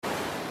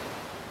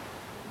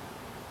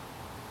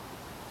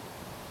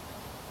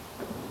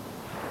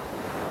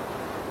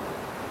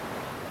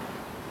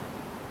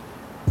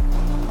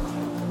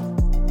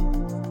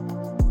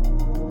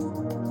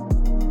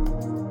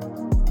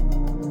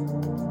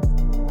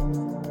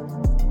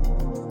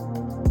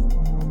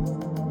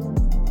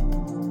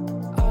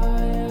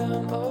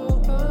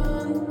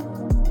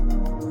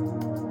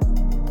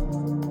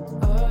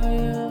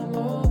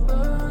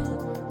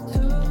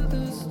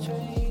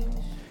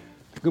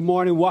Good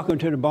morning. Welcome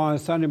to the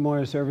Barnes Sunday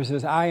morning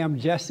services. I am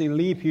Jesse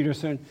Lee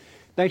Peterson.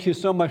 Thank you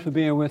so much for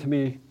being with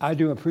me. I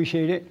do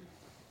appreciate it.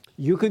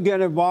 You can get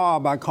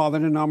involved by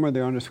calling the number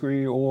there on the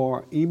screen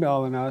or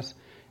emailing us,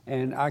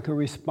 and I can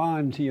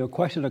respond to your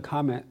questions or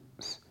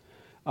comments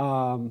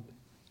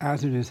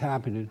as it is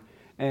happening.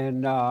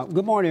 And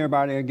good morning,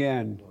 everybody,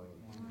 again.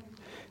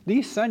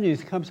 These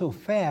Sundays come so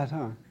fast,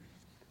 huh?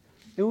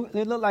 It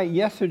looked like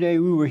yesterday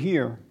we were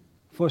here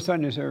for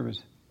Sunday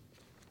service.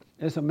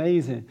 It's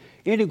amazing.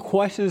 Any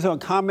questions or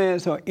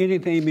comments or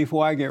anything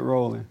before I get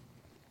rolling?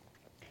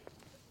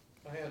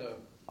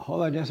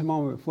 Hold on just a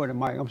moment before the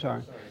mic. I'm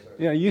sorry. Sorry.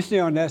 Yeah, you stay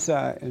on that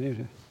side. Maybe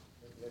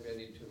I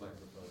need two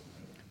microphones.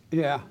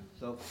 Yeah.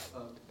 So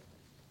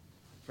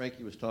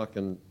Frankie was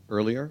talking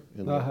earlier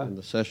in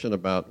the session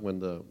about when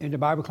the... In the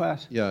Bible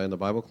class? Yeah, in the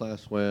Bible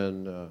class,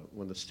 when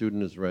the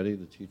student is ready,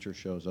 the teacher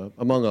shows up,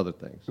 among other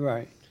things.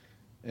 Right.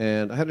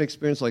 And I had an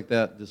experience like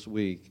that this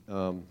week.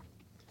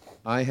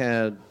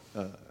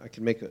 I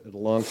can make it a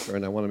long story,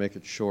 and I want to make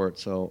it short,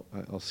 so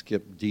I'll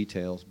skip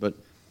details. But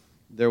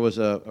there was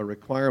a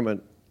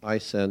requirement I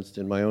sensed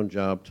in my own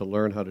job to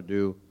learn how to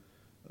do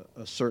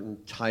a certain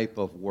type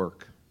of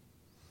work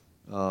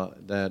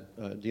that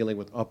dealing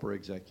with upper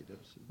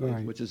executives,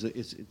 right. Which is it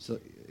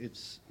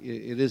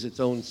is its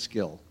own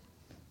skill.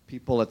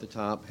 People at the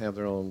top have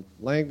their own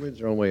language,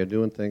 their own way of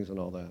doing things, and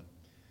all that.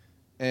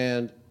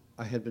 And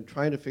I had been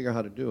trying to figure out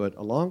how to do it.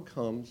 Along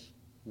comes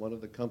one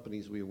of the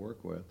companies we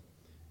work with,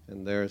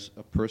 and there's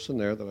a person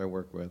there that I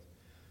work with,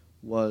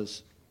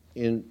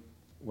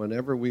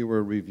 whenever we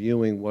were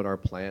reviewing what our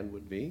plan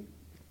would be,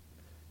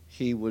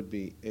 he would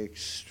be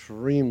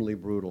extremely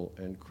brutal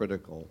and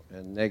critical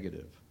and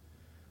negative.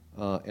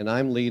 And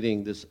I'm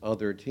leading this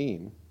other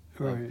team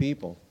of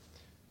people.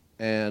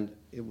 And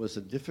it was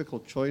a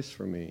difficult choice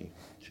for me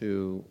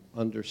to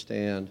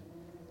understand,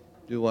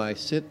 do I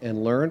sit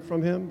and learn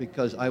from him?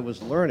 Because I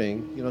was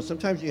learning,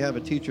 sometimes you have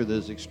a teacher that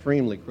is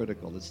extremely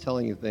critical, that's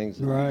telling you things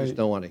that you just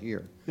don't want to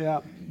hear.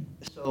 Yeah.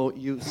 So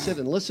you sit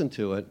and listen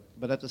to it,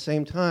 but at the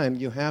same time,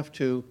 you have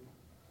to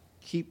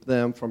keep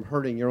them from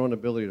hurting your own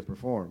ability to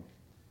perform.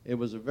 It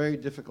was a very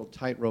difficult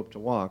tightrope to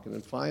walk, and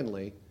then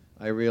finally,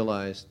 I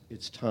realized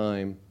it's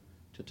time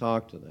to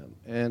talk to them.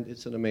 And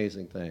it's an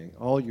amazing thing.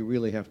 All you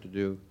really have to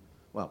do,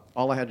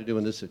 all I had to do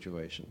in this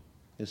situation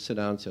is sit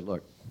down and say,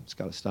 look, it's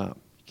got to stop.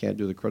 Can't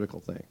do the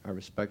critical thing. I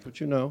respect what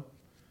you know,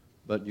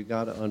 but you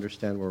got to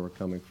understand where we're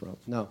coming from.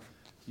 Now,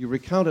 you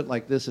recount it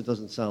like this, it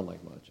doesn't sound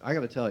like much. I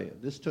got to tell you,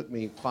 this took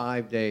me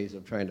 5 days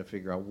of trying to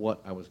figure out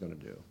what I was going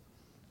to do.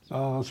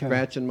 So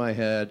scratching my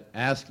head,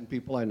 asking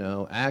people I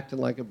know, acting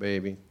like a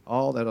baby,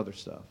 all that other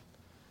stuff.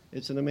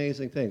 It's an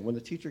amazing thing. When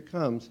the teacher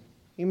comes,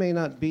 he may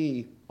not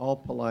be all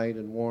polite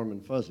and warm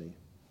and fuzzy.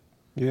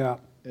 Yeah.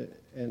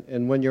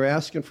 And when you're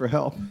asking for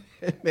help,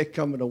 it may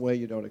come in a way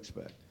you don't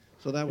expect.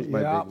 So that was my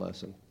big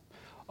lesson.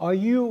 Are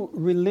you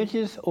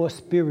religious or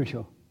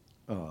spiritual?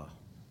 I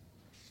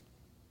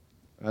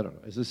don't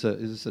know. Is this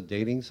a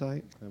dating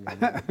site? I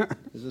mean,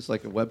 is this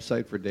like a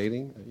website for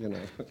dating?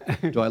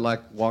 Do I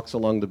like walks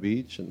along the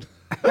beach? And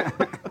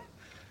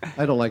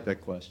I don't like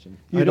that question.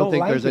 I don't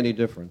think there's any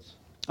difference.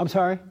 I'm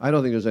sorry? I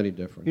don't think there's any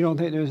difference. You don't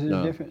think there's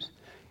any difference?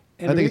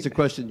 And I think it's a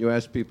question you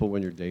ask people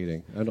when you're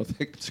dating. I don't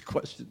think it's a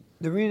question.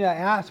 The reason I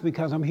ask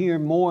because I'm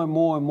hearing more and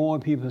more and more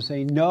people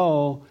say,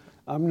 no,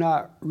 I'm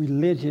not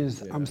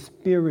religious, I'm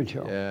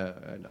spiritual. Yeah.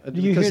 Do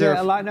you hear that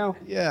a lot now?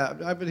 Yeah,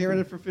 I've been hearing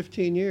it for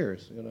 15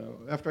 years,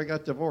 after I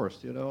got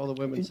divorced, all the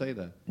women say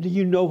that. Do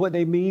you know what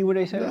they mean when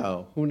they say that?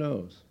 No, who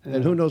knows? Yeah.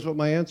 And who knows what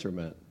my answer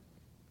meant?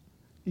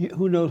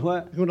 Who knows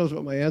what? Who knows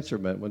what my answer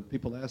meant when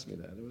people asked me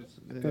that? It was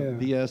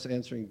BS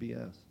answering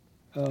BS.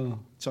 Oh.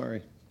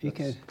 Sorry.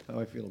 That's how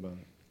I feel about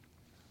it.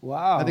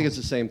 Wow. I think it's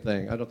the same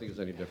thing. I don't think there's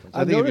any difference.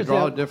 I think if you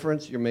draw a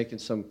difference, you're making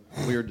some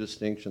weird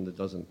distinction that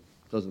doesn't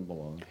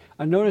belong.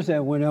 I notice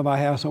that whenever I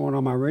have someone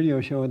on my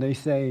radio show, they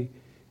say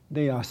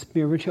they are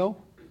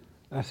spiritual.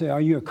 I say,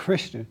 are you a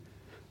Christian?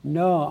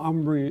 No,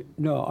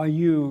 no. Are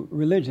you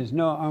religious?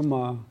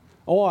 No,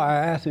 or I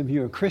ask them if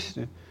you're a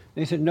Christian.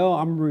 They said, no,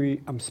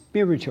 I'm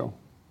spiritual.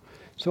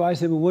 So I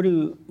said, well, what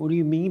do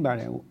you mean by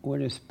that?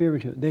 What is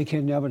spiritual? They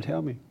can never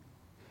tell me.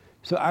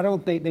 So I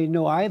don't think they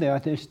know either. I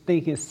just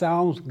think it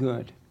sounds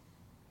good.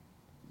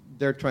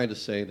 They're trying to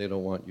say they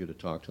don't want you to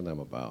talk to them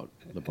about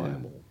the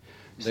Bible.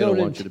 They don't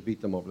want you to beat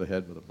them over the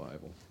head with the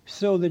Bible.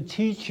 So the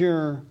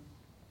teacher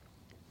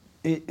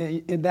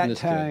in that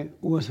time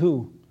was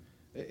who?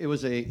 It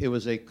was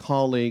a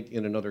colleague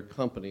in another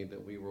company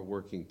that we were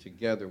working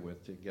together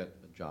with to get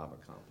a job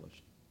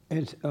accomplished.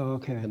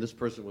 Okay. And this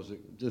person was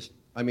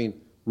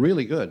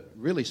really good,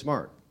 really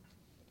smart,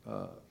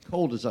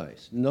 cold as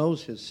ice,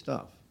 knows his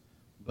stuff,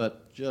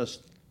 but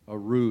just a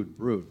rude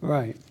brute.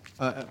 Right.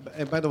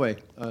 And by the way,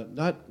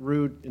 not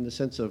rude in the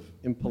sense of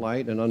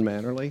impolite and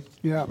unmannerly.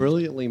 Yeah.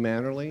 Brilliantly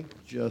mannerly,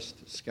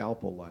 just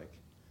scalpel-like.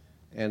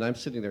 And I'm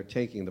sitting there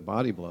taking the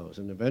body blows,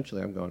 and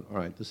eventually I'm going, all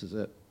right, this is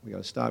it. We got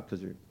to stop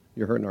because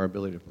you're hurting our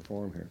ability to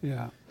perform here.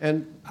 Yeah.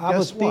 And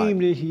our theme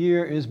this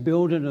year is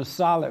building a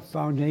solid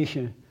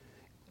foundation.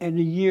 And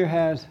the year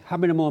has how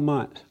many more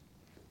months?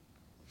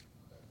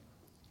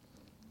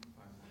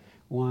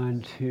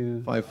 1,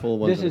 2. 5 full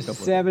ones. This and a is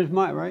couple of- 7th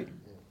month, right?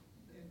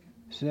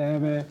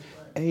 7,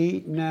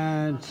 8,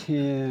 9,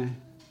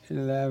 10,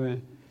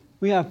 11.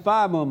 We have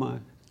 5 more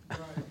months.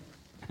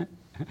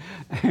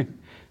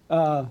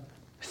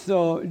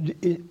 So,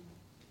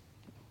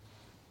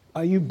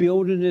 are you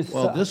building this?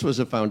 Well, this was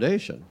a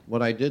foundation.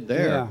 What I did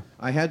there, Yeah.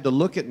 I had to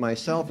look at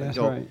myself and That's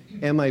go, right.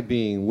 am I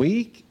being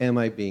weak? Am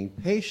I being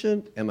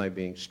patient? Am I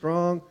being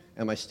strong?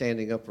 Am I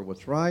standing up for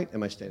what's right?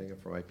 Am I standing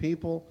up for my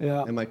people?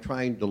 Yeah. Am I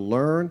trying to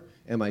learn?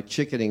 Am I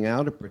chickening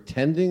out and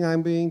pretending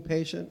I'm being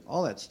patient?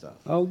 All that stuff.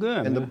 Oh,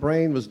 good. And the man.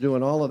 brain was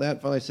doing all of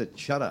that. Finally, I said,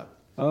 shut up.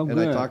 Oh, and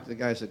good. I talked to the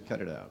guy, I said,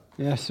 cut it out.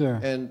 Yes, sir.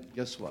 And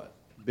guess what?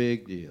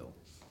 Big deal.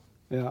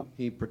 Yeah.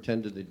 He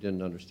pretended he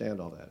didn't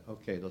understand all that.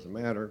 Okay, it doesn't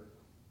matter.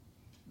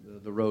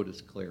 The road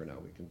is clear now.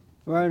 We can,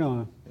 Right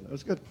on. you know,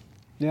 it's good.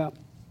 Yeah.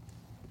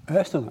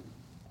 Excellent.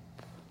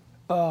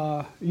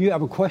 You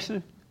have a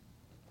question?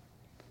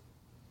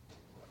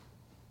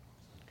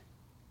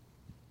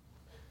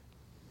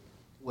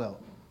 Well,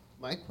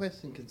 my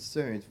question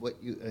concerns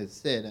what you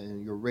said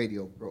in your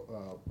radio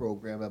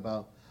program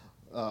about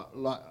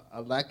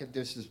a lack of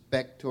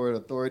disrespect toward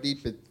authority,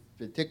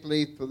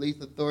 particularly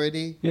police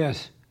authority.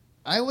 Yes.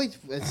 I always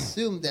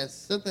assumed that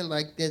something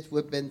like this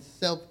would have been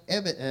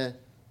self-evident.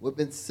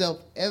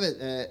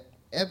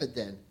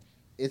 Evident.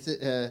 Is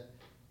it?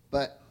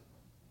 But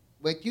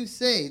what you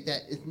say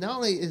that it not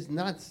only is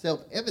not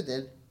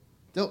self-evident,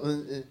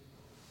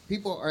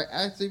 people are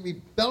actually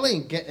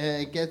rebelling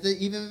against it,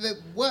 even if it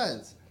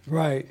was.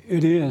 Right.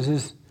 It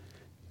is.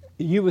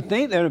 You would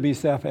think that would be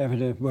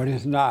self-evident, but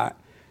it's not.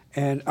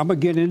 And I'm going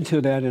to get into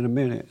that in a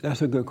minute.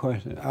 That's a good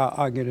question.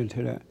 I'll get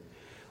into that.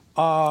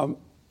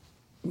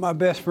 My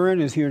best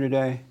friend is here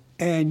today,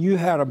 and you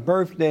had a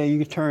birthday.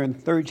 You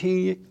turned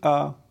 14,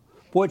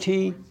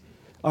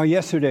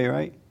 yesterday,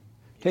 right?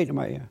 Take the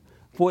mic, yeah.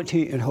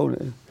 14, and hold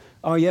it.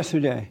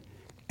 Yesterday.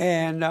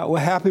 And well,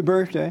 happy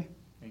birthday.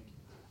 Thank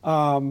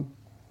you.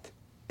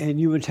 And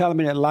you were telling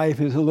me that life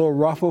is a little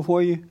rougher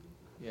for you?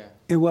 Yeah.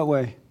 In what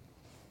way?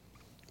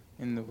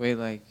 In the way,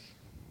 like,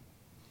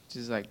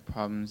 just like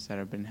problems that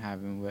I've been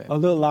having with, A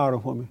little louder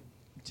for me.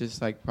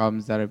 just like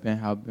problems that I've been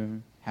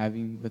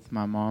having with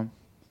my mom.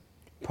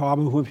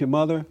 Problems with your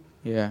mother?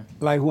 Yeah.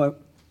 Like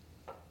what?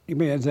 Give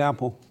me an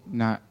example.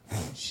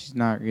 She's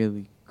not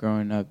really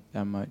growing up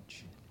that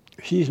much.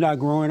 She's not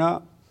growing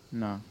up?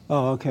 No.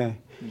 Oh, okay.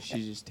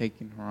 She's just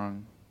taking the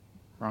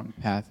wrong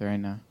path right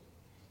now.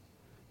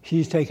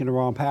 She's taking the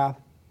wrong path.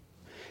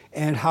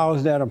 And how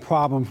is that a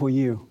problem for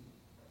you?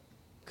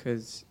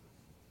 Cause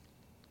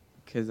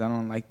I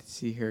don't like to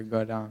see her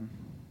go down.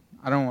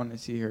 I don't want to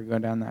see her go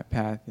down that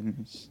path,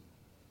 and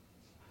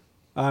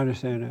I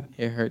understand that.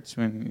 it hurts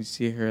when you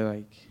see her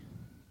like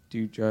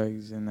do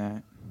drugs and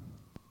that,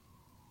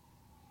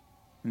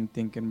 and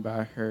thinking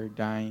about her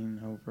dying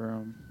over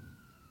them,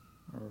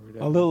 or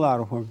whatever. A little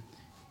louder for me.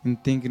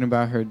 And thinking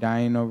about her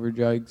dying over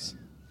drugs.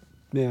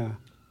 Yeah.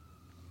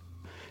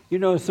 You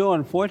know, it's so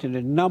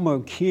unfortunate, the number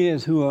of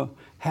kids who are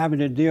having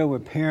to deal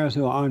with parents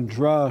who are on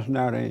drugs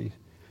nowadays.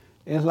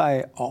 It's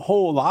like a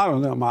whole lot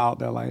of them out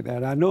there like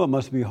that. I know it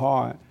must be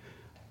hard.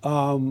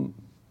 And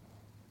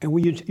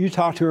when you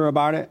talked to her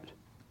about it?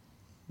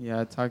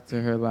 Yeah, I talked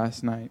to her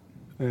last night.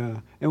 Yeah.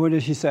 And what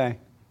did she say?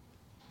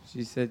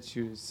 She said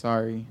she was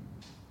sorry.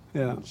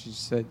 Yeah. She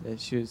said that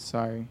she was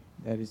sorry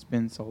that it's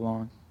been so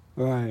long.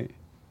 Right.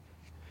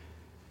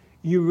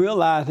 You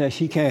realize that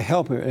she can't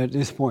help it at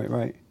this point,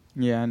 right?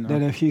 Yeah, I know.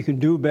 That if she could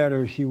do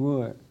better, she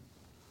would.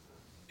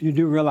 You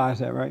do realize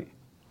that, right?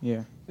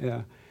 Yeah.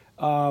 Yeah.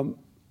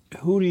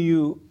 Who do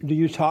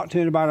you talk to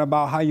anybody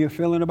about how you're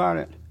feeling about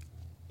it?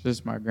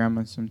 Just my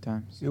grandma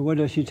sometimes. And what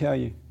does she tell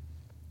you?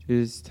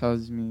 She just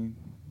tells me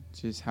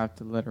just have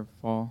to let her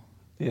fall.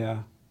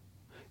 Yeah.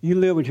 You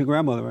live with your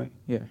grandmother, right?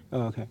 Yeah.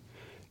 Oh, okay.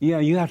 Yeah,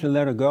 you have to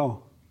let her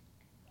go.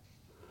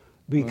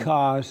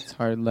 Because, It's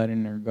hard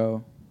letting her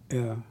go.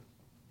 yeah.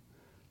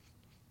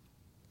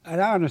 And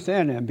I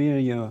understand that,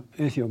 being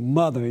it's your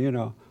mother, you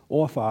know,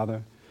 or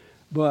father.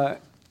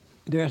 But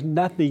there's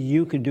nothing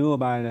you can do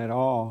about it at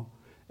all.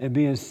 And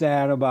being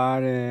sad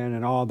about it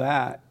and all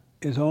that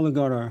is only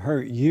going to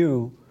hurt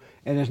you,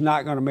 and it's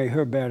not going to make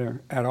her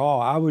better at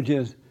all. I would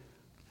just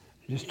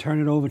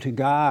turn it over to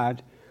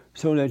God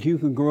so that you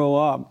can grow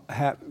up,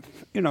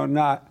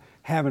 not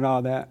having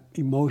all that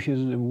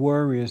emotions and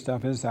worry and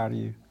stuff inside of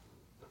you.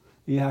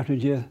 You have to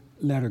just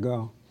let her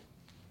go.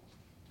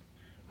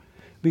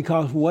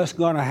 Because what's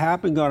going to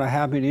happen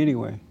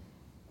anyway.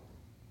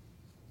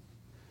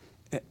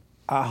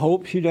 I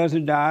hope she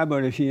doesn't die,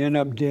 but if she ends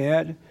up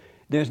dead,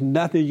 there's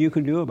nothing you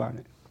can do about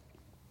it.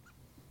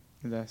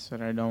 That's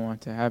what I don't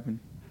want to happen.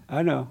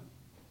 I know.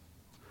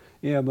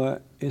 Yeah,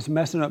 but it's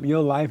messing up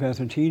your life as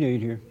a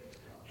teenager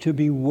to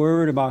be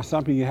worried about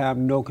something you have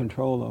no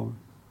control over.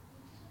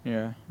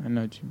 Yeah, I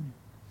know what you mean.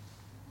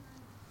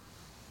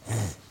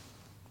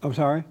 I'm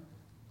sorry?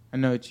 I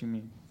know what you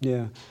mean.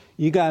 Yeah.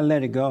 You got to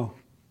let it go.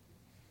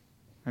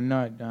 I know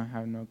I don't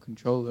have no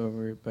control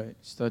over it, but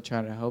still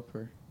try to help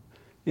her.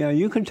 Yeah,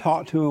 you can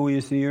talk to her when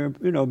you see her,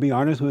 be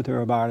honest with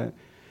her about it.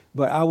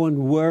 But I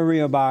wouldn't worry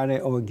about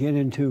it or get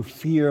into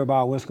fear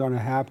about what's going to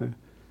happen,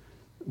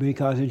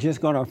 because it's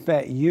just going to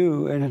affect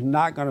you and it's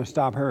not going to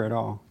stop her at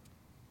all.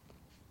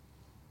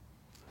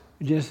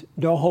 Just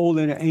don't hold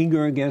any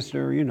anger against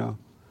her,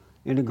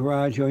 any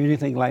grudge or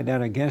anything like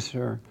that against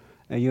her,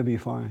 and you'll be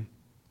fine.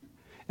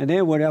 And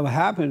then whatever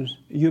happens,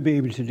 you'll be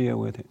able to deal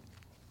with it.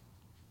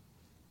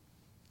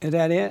 Is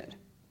that it?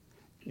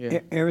 Yeah.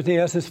 Everything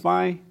else is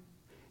fine?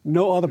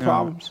 No other No,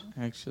 problems?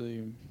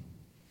 Actually,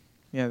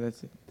 yeah,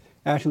 that's it.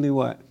 Actually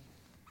what?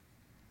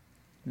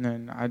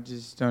 No, I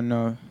just don't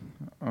know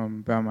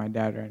about my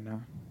dad right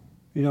now.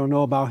 You don't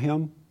know about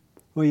him?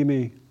 What do you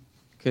mean?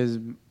 Because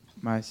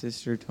my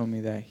sister told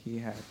me that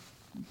he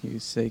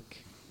was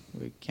sick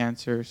with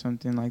cancer or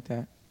something like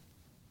that.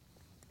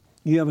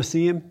 You ever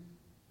see him?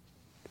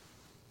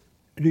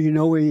 Do you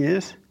know where he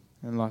is?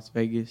 In Las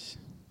Vegas.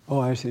 Oh,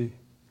 I see.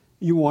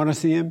 You want to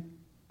see him?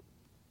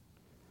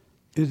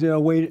 Is there a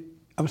way?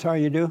 I'm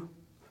sorry, you do?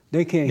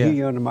 They can't hear Yeah.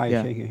 you on the mic.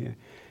 Yeah. They can hear.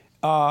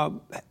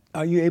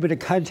 Are you able to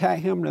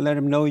contact him to let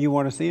him know you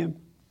want to see him?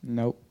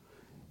 Nope.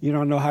 You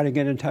don't know how to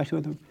get in touch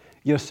with him?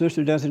 Your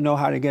sister doesn't know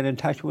how to get in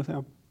touch with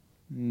him?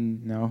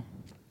 No.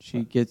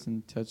 She gets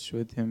in touch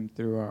with him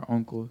through our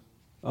uncle.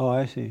 Oh,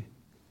 I see.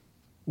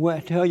 Well,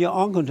 tell your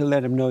uncle to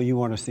let him know you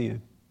want to see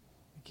him.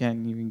 I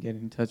can't even get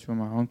in touch with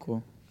my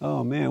uncle.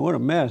 Oh, man, what a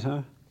mess,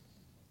 huh?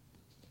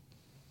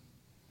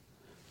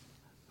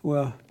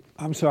 Well,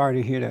 I'm sorry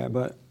to hear that,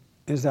 but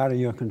it's out of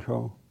your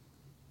control.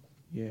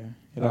 Yeah,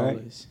 it All all right.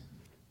 is.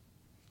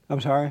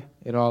 I'm sorry?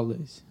 It all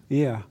is.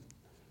 Yeah,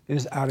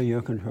 it's out of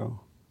your control.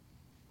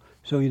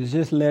 So you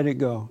just let it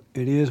go.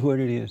 It is what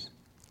it is.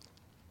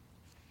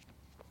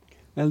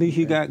 At least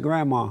you Okay. got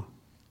grandma.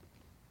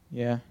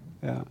 Yeah.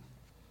 Yeah.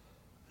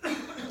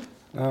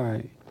 All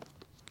right.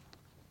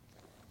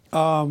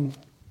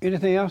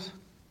 Anything else?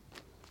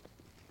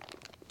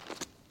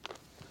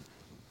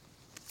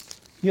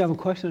 You have a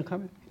question or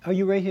comment? Are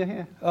you raising your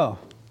hand? Oh.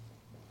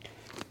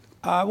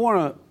 I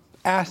want to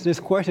ask this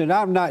question.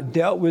 I've not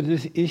dealt with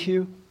this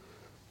issue.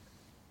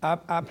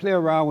 I play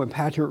around with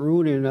Patrick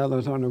Rooney and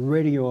others on the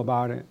radio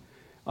about it,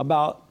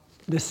 about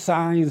the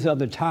signs of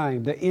the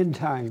time, the end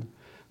time.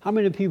 How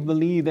many people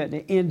believe that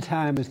the end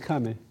time is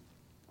coming?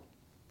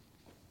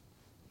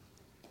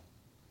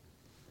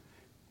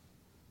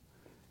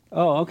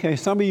 Oh, okay.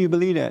 Some of you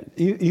believe that.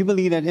 You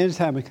believe that the end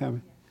time is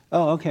coming.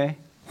 Oh, okay.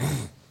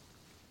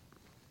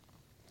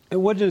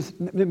 And what does,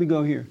 let me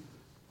go here.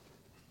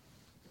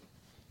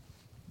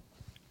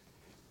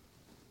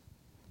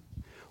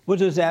 What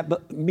does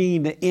that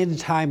mean, the end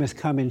time is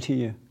coming to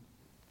you?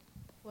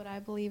 What I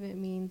believe it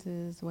means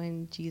is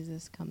when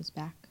Jesus comes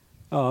back.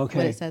 Oh, What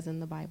okay. it says in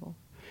the Bible.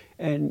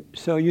 And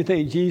so you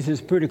think Jesus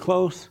is pretty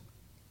close?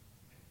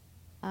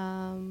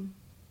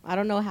 I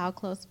don't know how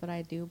close, but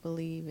I do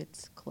believe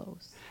it's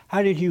close.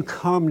 How did you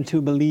come to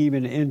believe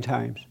in the end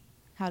times?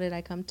 How did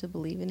I come to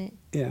believe in it?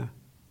 Yeah.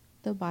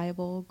 The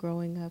Bible,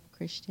 growing up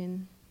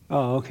Christian.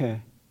 Oh,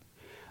 okay.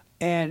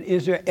 And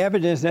is there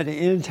evidence that the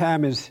end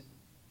time is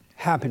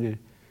happening,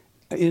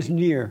 is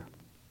near?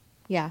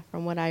 Yeah,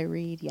 from what I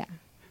read, yeah.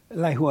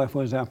 Like what,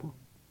 for example?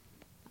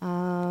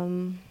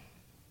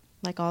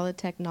 Like all the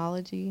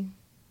technology,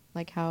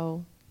 like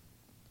how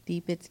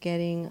deep it's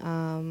getting,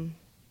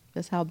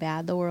 just how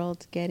bad the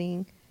world's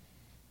getting.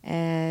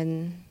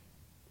 And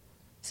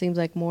it seems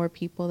like more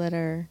people that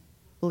are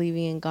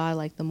believing in God,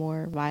 like the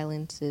more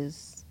violence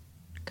is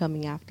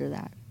coming after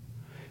that.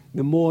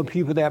 The more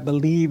people that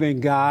believe in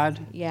God,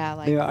 Yeah,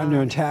 like they are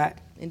under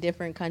attack? in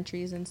different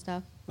countries and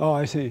stuff. Oh,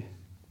 I see.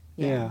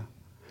 Yeah.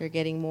 They're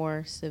getting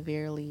more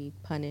severely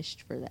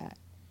punished for that.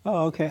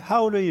 Oh, okay.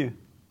 How old are you?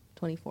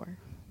 24.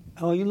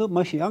 Oh, you look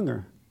much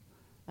younger.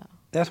 Oh.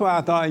 That's why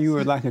I thought you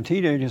were like a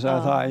teenager, so I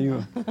thought you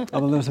were,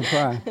 I'm a little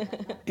surprised.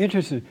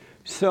 Interesting.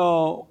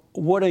 So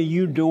what are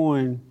you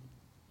doing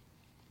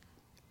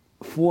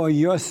for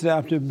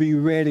yourself to be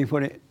ready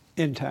for the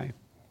end time?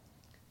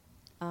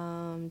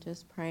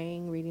 Just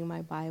praying, reading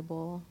my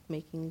Bible,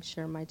 making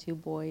sure my two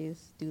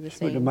boys do the Put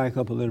the same. mic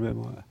up a little bit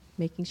more.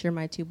 Making sure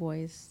my two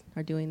boys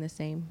are doing the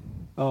same.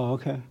 Oh,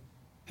 okay.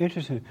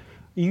 Interesting.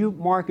 You,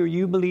 Mark,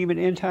 you believe in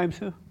end time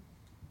too?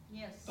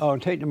 Yes. Oh,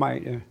 take the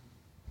mic there.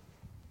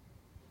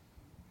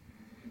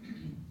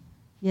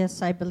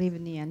 Yes, I believe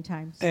in the end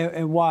times.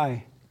 And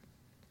why?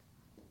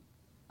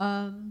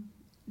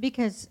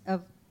 Because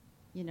of,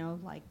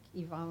 like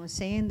Yvonne was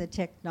saying, the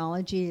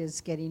technology is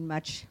getting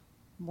much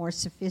more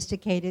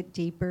sophisticated,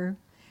 deeper.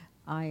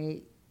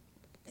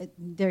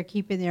 They're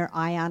keeping their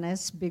eye on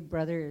us. Big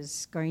Brother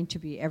is going to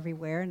be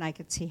everywhere, and I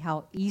could see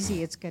how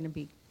easy it's going to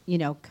be,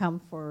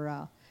 come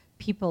for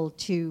people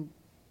to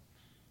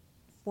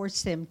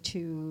force them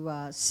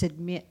to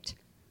submit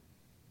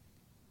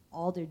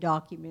all their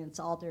documents,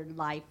 all their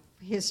life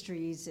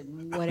histories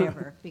and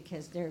whatever,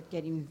 because they're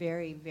getting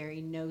very,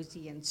 very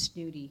nosy and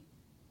snooty.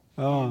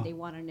 Oh. And they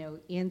want to know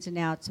ins and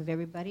outs of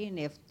everybody. And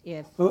if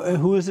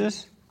Who is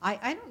this?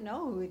 I don't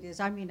know who it is.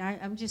 I mean,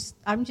 I'm just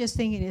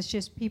thinking it's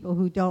just people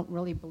who don't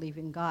really believe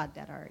in God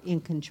that are in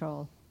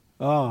control.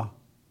 Oh.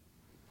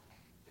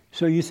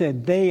 So you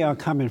said they are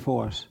coming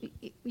for us.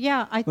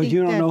 Yeah, I But think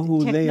you don't that know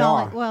who they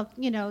are. Well,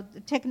 the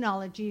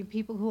technology,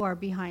 people who are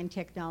behind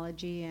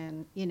technology,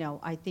 and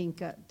I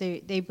think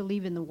they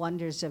believe in the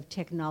wonders of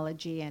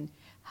technology and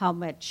how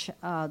much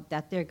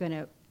that they're going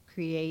to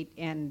create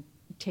and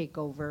take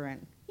over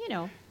and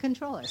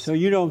control us. So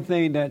you don't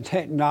think that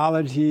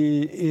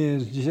technology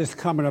is just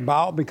coming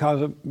about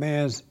because of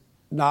man's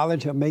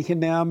knowledge of making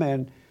them,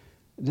 and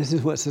this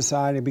is what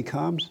society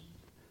becomes?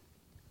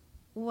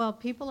 Well,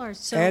 people are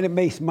And it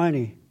makes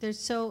money. they're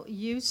so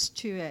used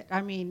to it.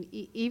 I mean,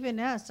 even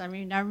us. I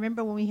mean, I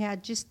remember when we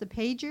had just the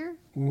pager,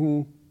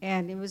 Hmm.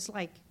 and it was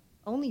like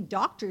only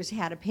doctors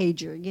had a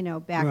pager,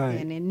 back Right.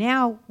 then. And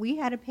now we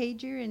had a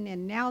pager, and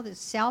then now the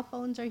cell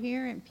phones are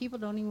here, and people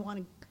don't even want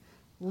to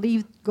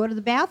go to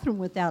the bathroom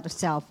without a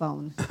cell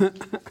phone.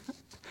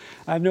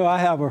 I know I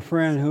have a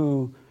friend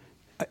who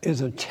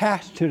is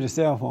attached to the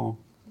cell phone.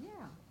 Yeah.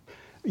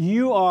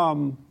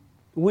 You,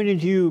 when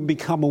did you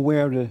become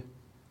aware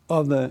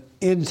of the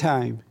end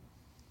time?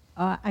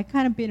 I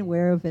kind of been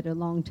aware of it a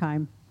long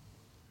time.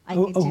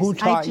 Who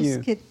taught you?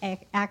 I just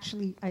could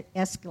actually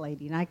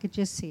escalating. I could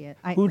just see it.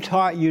 Who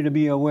taught you to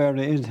be aware of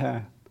the end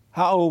time?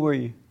 How old were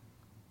you?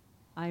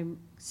 I'm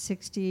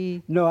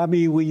 60, No, I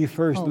mean when you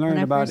first Oh, when learned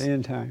I about first- the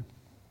end time.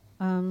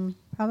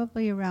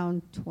 probably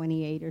around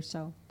 28 or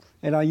so.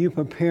 And are you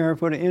preparing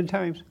for the end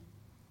times?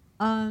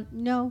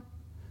 No,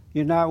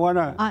 You're not one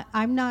of.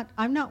 I'm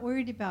not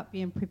worried about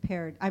being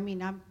prepared. I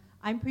mean,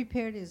 I'm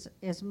prepared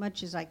as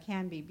much as I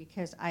can be,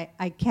 because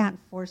I can't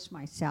force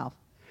myself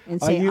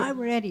and Are say you- I'm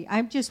ready.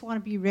 I just want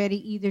to be ready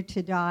either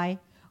to die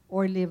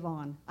or live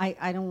on.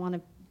 I don't want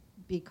to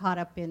be caught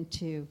up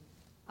into.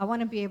 I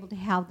want to be able to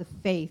have the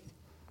faith,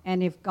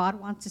 and if God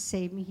wants to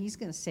save me, He's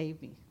going to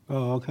save me.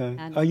 Oh, okay.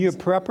 And Are you a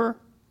he's- prepper?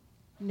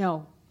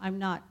 No, I'm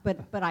not, but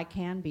I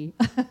can be.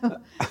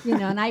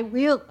 And I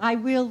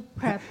will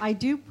prep. I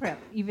do prep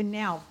even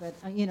now, but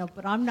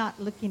but I'm not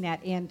looking at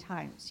end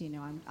times.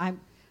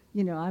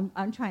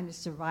 I'm trying to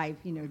survive.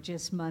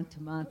 Just month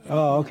to month. And,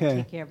 Oh, okay.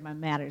 take care of my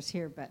matters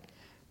here, but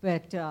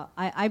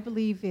I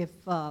believe if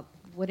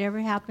whatever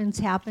happens,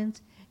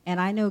 happens, and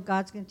I know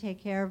God's going to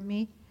take care of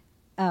me.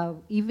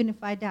 Even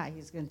if I die,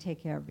 He's going to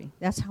take care of me.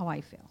 That's how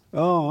I feel.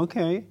 Oh,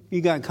 okay.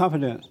 You got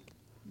confidence.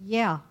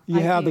 Yeah, You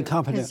I have the do, 'cause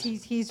confidence.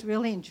 He's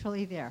really and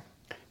truly there.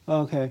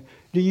 Okay.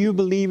 Do you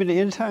believe in the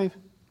end time?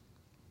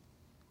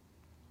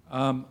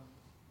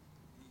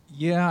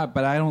 Yeah,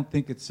 but I don't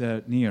think it's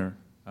near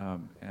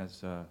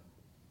as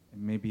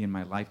maybe in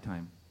my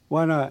lifetime.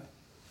 Why not?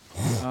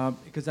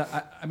 Because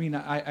I mean,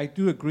 I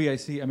do agree. I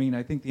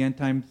think the end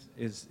times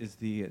is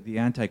the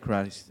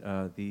Antichrist,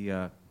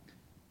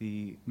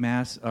 the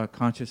mass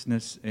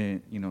consciousness,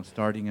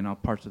 starting in all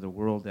parts of the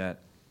world that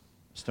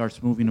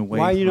starts moving away.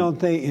 Why you from- don't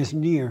think it's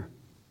near?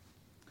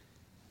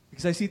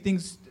 Because I see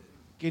things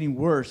getting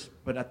worse,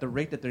 but at the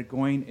rate that they're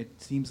going, it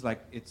seems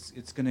like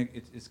it's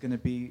gonna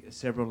be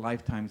several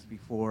lifetimes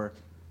before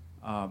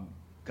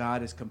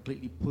God is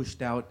completely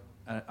pushed out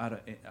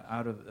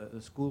of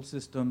the school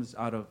systems,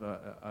 out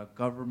of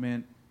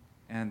government,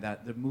 and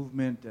that the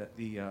movement,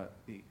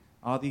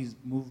 all these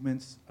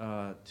movements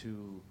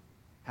to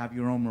have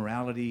your own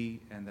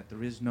morality, and that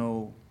there is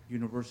no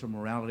universal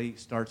morality,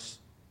 starts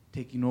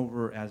taking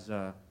over as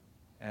the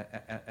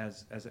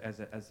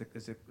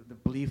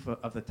belief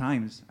of the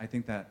times. I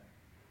think that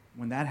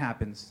when that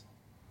happens,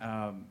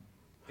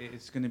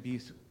 it's going to be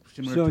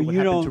similar So to what you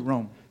happened to don't-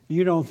 Rome.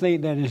 You don't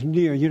think that it's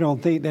near. You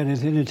don't think that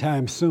it's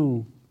anytime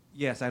soon.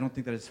 Yes, I don't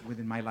think that it's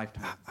within my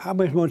lifetime. How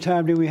much more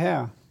time do we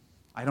have?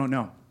 I don't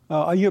know.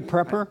 Are you a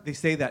prepper? They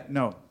say that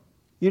no.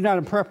 You're not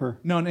a prepper.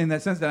 No, in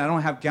that sense that I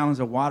don't have gallons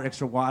of water,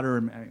 extra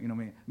water.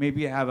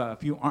 Maybe I have a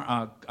few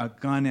a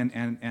gun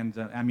and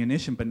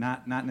ammunition, but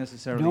not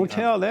necessarily. Don't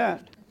tell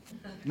that.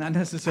 Not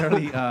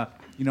necessarily.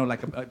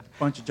 Like a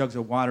bunch of jugs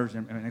of waters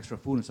and extra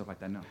food and stuff like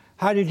that. No.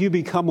 How did you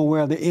become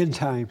aware of the end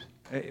times?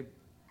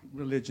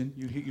 Religion.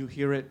 You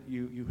hear it.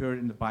 You hear it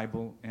in the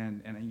Bible,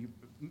 and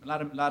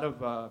a lot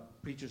of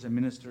preachers and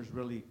ministers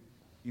really,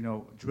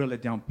 drill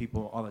it down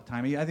people all the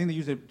time. I think they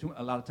use it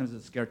a lot of times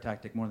as a scare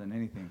tactic more than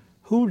anything.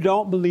 Who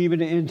don't believe in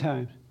the end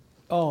times?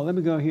 Oh, let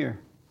me go here.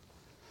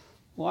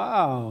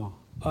 Wow,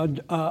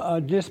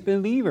 a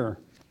disbeliever.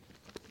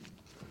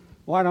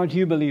 Why don't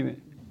you believe it?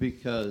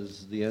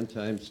 Because the end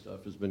time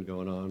stuff has been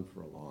going on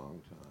for a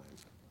long time.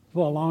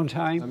 For a long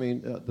time? I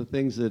mean, the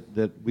things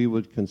that we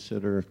would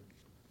consider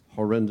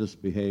horrendous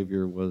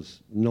behavior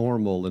was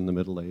normal in the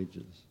Middle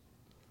Ages.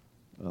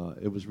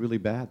 It was really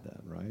bad then,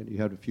 right? You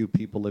had a few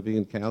people living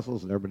in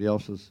castles, and everybody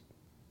else was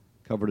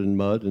covered in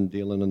mud and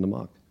dealing in the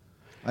muck.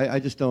 I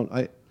just don't.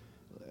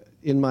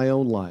 In my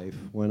own life,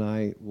 when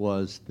I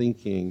was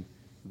thinking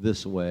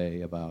this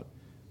way about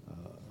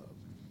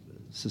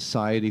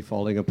society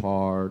falling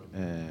apart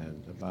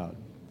and about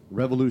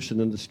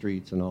revolution in the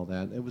streets and all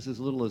that, it was as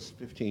little as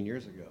 15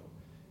 years ago.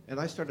 And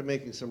I started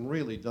making some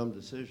really dumb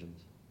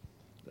decisions.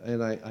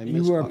 And I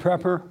You were a missed-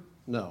 prepper?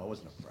 No, I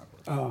wasn't a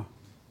prepper. Oh,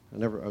 I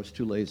was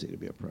too lazy to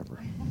be a prepper.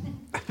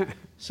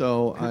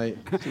 So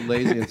too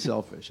lazy and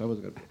selfish. I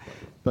wasn't going to be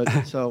a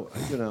prepper. But so,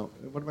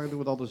 what am I going to do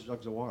with all those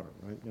jugs of water,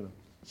 right?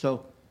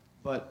 So,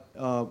 but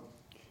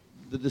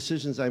the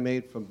decisions I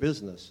made from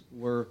business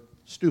were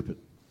stupid.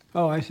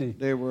 Oh, I see.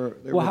 They were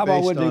how about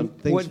based what on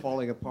things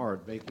falling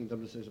apart, making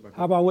dumb decisions about.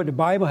 How about what the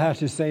Bible has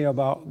to say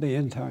about the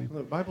end time?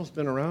 Well, the Bible's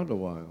been around a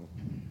while.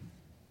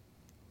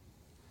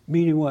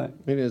 Meaning what? I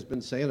mean, it's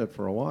been saying it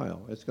for a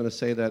while. It's going to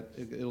say that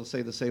it'll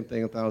say the same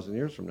thing 1,000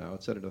 years from now.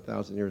 It said it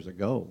 1,000 years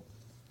ago.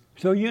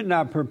 So you're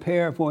not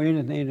prepared for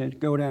anything to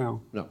go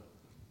down? No.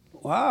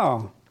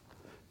 Wow.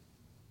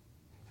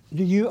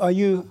 Are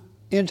you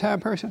end time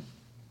person?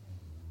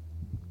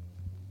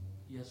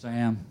 Yes, I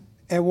am.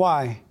 And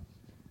why?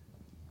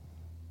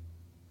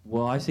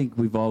 Well, I think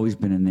we've always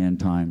been in the end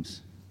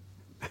times.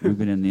 We've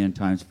been in the end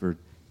times for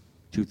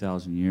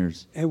 2,000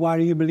 years. And why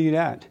do you believe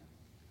that?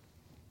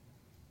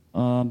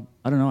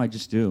 I don't know. I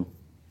just do.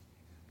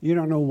 You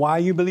don't know why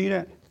you believe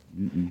that?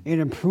 Mm-mm.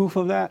 Any proof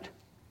of that?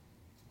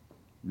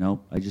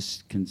 Nope. I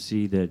just can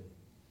see that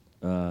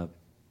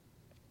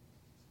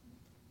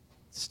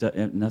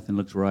nothing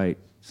looks right.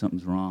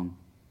 Something's wrong.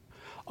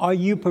 Are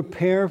you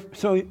prepared?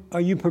 So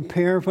are you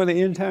prepared for the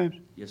end times?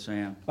 Yes, I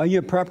am. Are you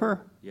a prepper?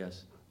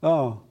 Yes.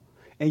 Oh,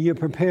 and you're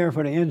prepared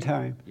for the end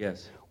time.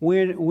 Yes.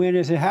 When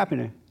is it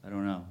happening? I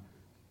don't know.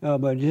 Oh,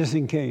 but just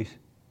in case.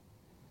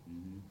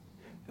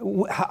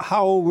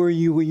 How old were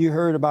you when you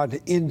heard about the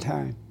end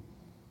time?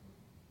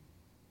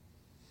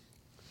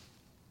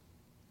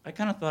 I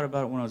kind of thought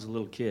about it when I was a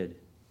little kid,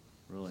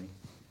 really.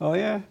 Oh,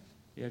 yeah?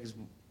 Yeah, because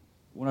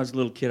when I was a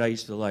little kid, I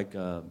used to like,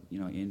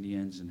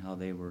 Indians and how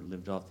they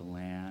lived off the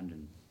land,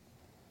 and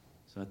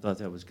so I thought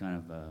that was kind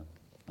of,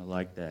 I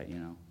liked that,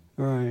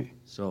 Right.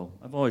 So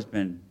I've always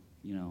been,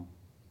 like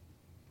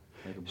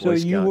a Boy So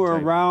you Scout were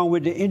type. around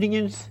with the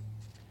Indians?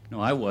 No,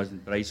 I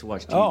wasn't, but I used to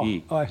watch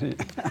TV. Oh, I see.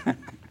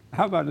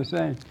 How about the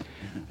same?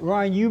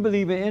 Ryan, you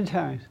believe in end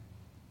times?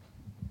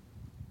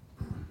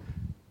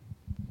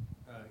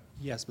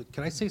 Yes, but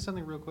can I say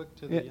something real quick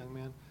to the Yeah. young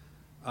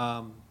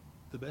man?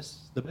 The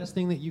best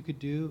thing that you could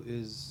do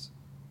is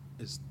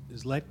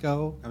let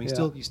go. I mean,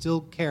 Yeah. you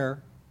still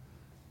care,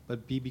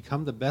 but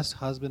become the best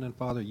husband and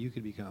father you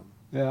could become,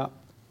 Yeah.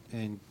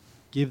 and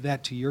give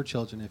that to your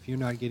children. If you're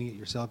not getting it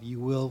yourself, you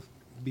will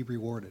be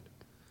rewarded.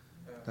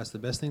 That's the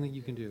best thing that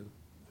you can do,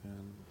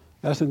 and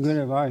That's some good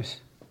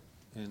advice.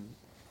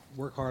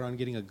 work hard on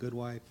getting a good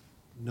wife.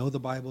 Know the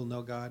Bible,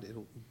 know God.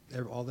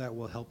 All that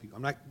will help you.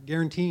 I'm not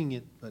guaranteeing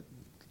it, but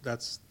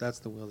that's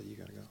the will that you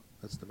got to go.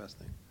 That's the best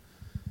thing.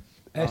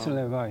 Excellent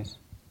advice.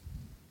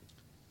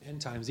 End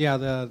times, yeah.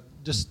 The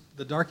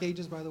Dark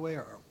Ages, by the way,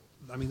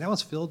 that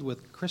was filled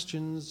with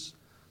Christians'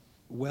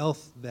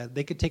 wealth that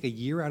they could take a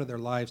year out of their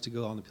lives to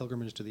go on the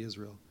pilgrimage to the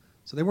Israel.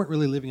 So they weren't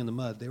really living in the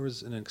mud. There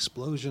was an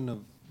explosion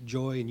of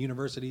joy in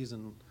universities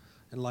and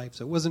life.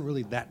 So it wasn't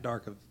really that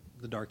dark of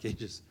the Dark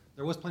Ages.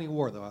 There was plenty of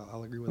war, though.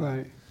 I'll agree with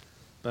Right.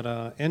 that.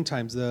 But end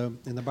times,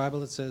 in the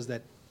Bible, it says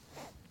that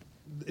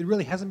it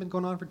really hasn't been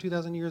going on for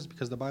 2,000 years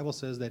because the Bible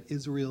says that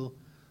Israel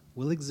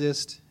will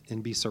exist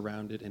and be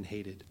surrounded and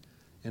hated.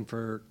 And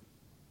for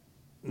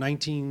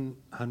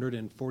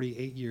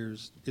 1948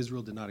 years,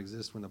 Israel did not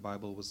exist when the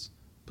Bible was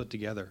put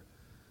together.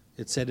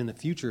 It said in the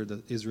future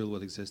that Israel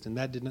would exist,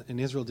 and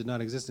Israel did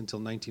not exist until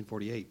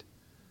 1948.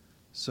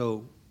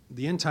 So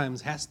the end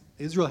times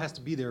Israel has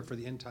to be there for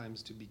the end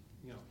times to be,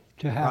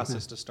 To the happen.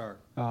 process to start.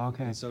 Oh,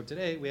 okay. And so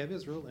today we have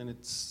Israel, and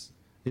it's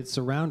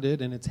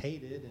surrounded and it's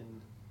hated,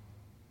 and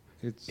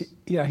it's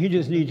Yeah, he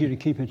just needs you to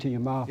keep it to your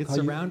mouth. it's 'cause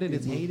you- surrounded,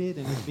 it's hated,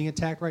 and it's being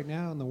attacked right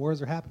now, and the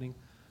wars are happening.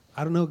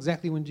 I don't know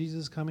exactly when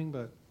Jesus is coming,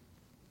 but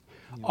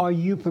Are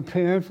you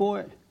prepared for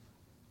it?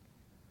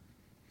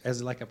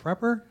 as like a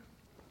prepper,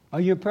 Are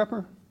you a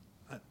prepper?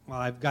 well,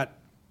 I've got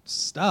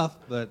stuff,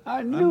 but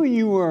I knew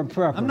you were a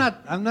prepper.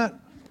 I'm not.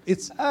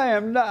 It's I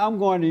am not. I'm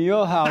going to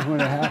your house when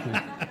it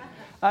happens.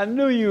 I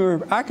knew you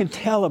were. I could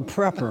tell a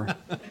prepper.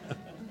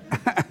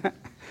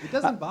 it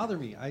doesn't bother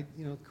me.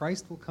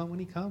 Christ will come when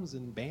He comes,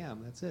 and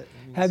bam, that's it.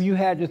 Have you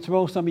had to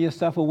throw some of your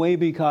stuff away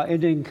because it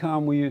didn't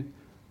come when you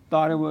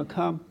thought it would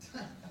come?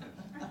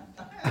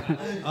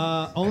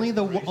 Only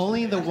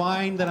the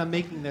wine that I'm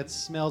making that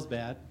smells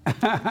bad.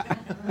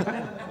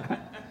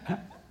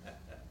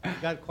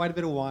 Got quite a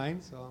bit of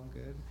wine, so I'm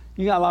good.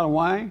 You got a lot of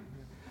wine?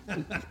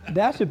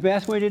 That's the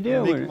best way to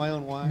deal Make with it. my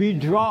own wine. Be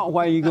drunk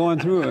while you're going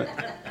through it.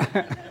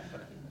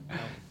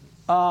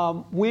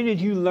 When did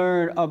you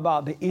learn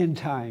about the end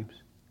times?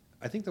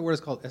 I think the word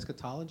is called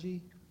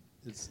eschatology.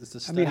 It's the I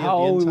study mean, of how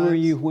the end old were times.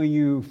 you when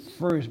you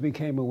first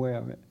became aware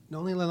of it?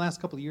 Only in the last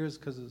couple of years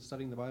because of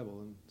studying the Bible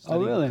and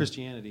studying really?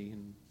 Christianity.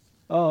 And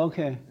Oh,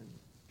 okay.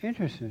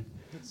 Interesting.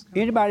 it's kind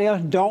of- Anybody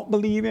else don't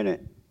believe in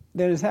it,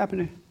 that is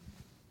happening?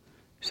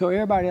 So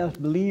everybody else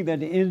believe that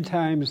the end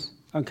times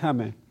are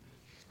coming.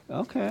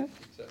 Okay.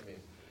 Except me.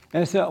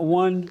 Except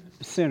one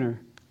sinner.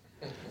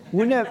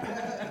 Wouldn't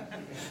that,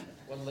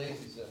 One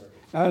lazy sinner.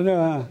 I don't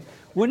know, huh?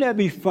 Wouldn't that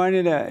be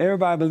funny that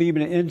everybody believe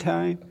in the end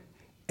time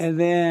and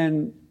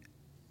then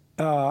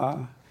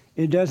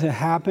it doesn't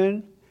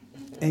happen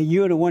and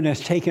you're the one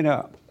that's taken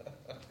up.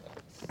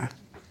 I'll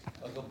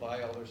go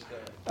buy all their stuff.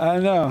 I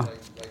know.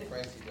 Like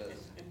Francie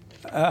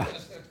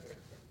does.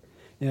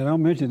 Yeah,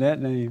 don't mention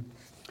that name.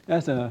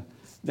 That's the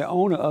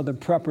owner of the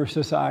Prepper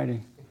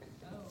Society.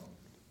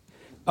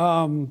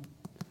 You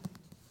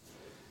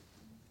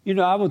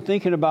know, I was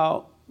thinking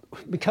about,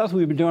 because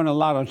we've been doing a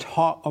lot of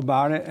talk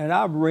about it, and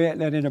I've read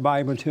that in the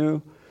Bible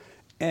too.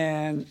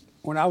 And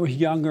when I was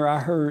younger, I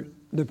heard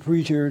the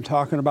preacher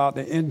talking about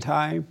the end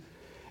time,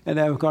 and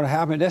that was going to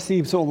happen. That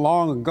seemed so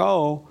long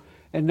ago,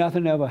 and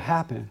nothing ever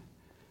happened.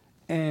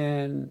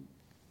 And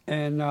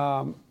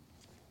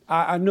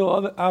I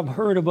know I've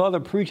heard of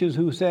other preachers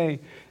who say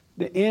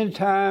the end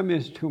time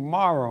is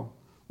tomorrow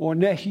or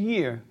next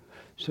year.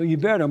 So you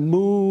better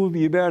move,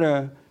 you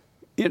better,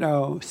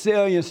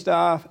 sell your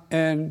stuff.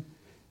 And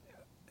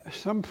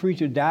some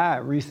preacher died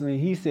recently.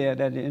 He said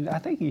that, and I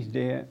think he's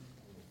dead.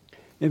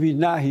 If he's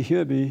not, he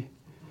should be.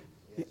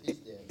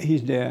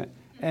 He's dead.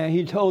 And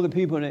he told the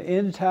people the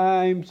end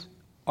times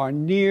are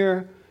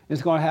near.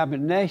 It's going to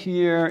happen next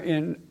year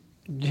in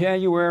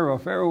January or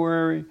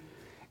February.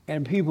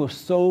 And people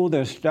sold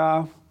their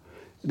stuff.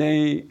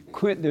 They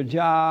quit their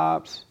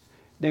jobs.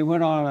 They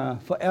went on a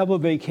forever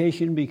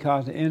vacation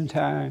because the end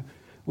time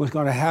was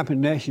going to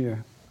happen next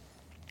year.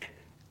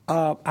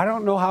 I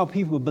don't know how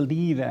people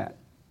believe that.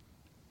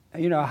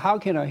 How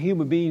can a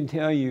human being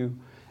tell you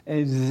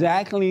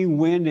exactly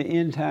when the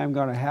end time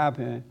going to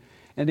happen,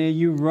 and then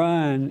you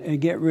run and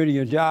get rid of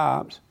your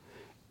jobs,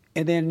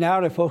 and then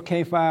now the folks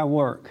can't find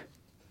work,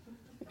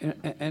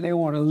 and they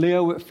want to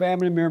live with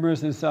family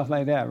members and stuff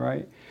like that,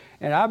 right?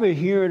 And I've been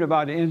hearing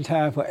about the end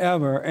time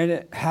forever, and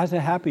it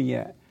hasn't happened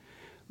yet.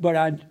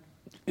 But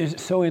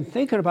so in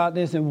thinking about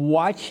this and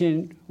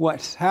watching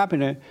what's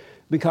happening,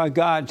 because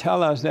God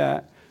tells us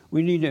that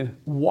we need to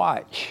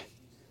watch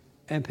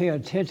and pay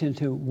attention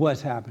to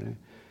what's happening,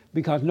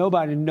 because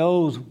nobody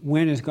knows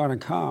when it's going to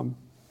come.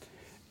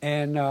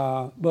 And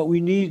but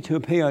we need to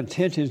pay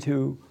attention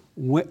to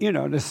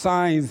the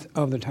signs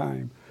of the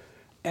time.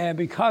 And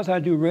because I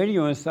do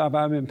radio and stuff,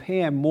 I've been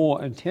paying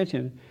more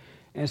attention.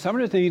 And some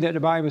of the things that the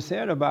Bible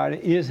said about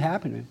it is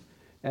happening.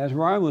 As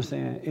Ron was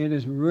saying, it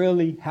is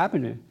really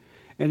happening.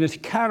 And it's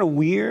kind of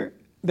weird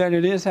that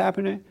it is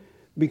happening,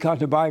 because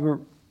the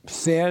Bible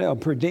said or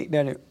predict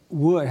that it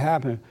would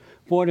happen.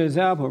 For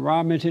example,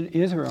 Ron mentioned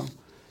Israel.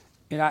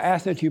 And I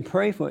ask that you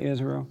pray for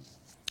Israel.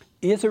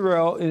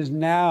 Israel is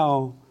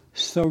now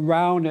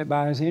surrounded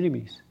by its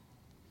enemies.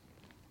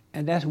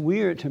 And that's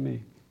weird to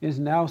me. It's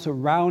now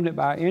surrounded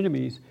by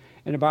enemies.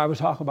 And the Bible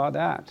talks about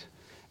that.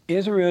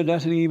 Israel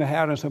doesn't even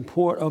have the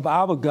support of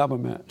our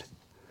government.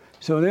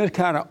 So they're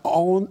kind of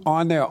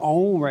on their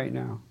own right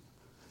now.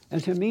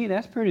 And to me,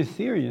 that's pretty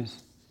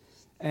serious.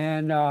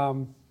 And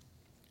I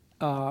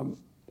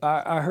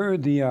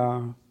heard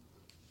the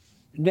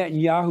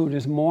Netanyahu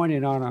this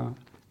morning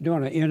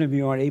doing an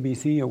interview on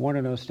ABC or one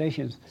of those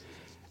stations,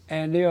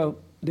 and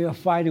they're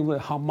fighting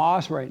with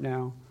Hamas right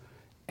now.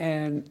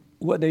 And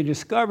what they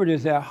discovered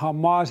is that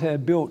Hamas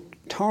had built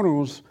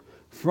tunnels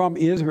from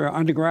Israel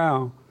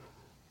underground,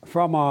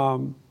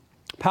 from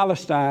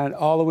Palestine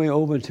all the way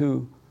over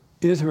to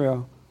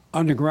Israel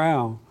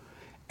underground.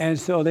 And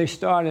so they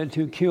started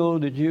to kill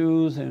the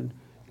Jews and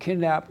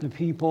kidnap the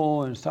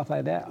people and stuff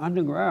like that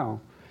underground.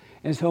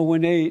 And so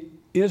when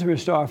Israel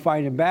started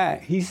fighting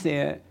back, he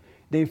said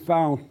they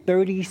found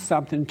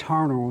 30-something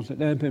tunnels that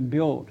had been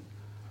built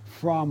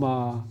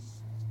from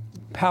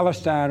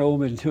Palestine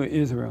over to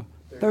Israel.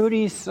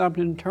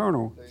 30-something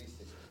tunnels.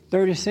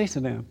 36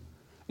 of them.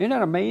 Isn't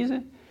that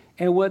amazing?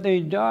 And what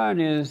they've done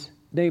is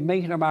they're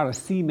making them out of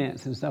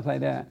cements and stuff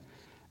like that.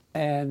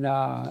 And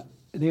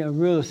they're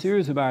real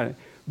serious about it.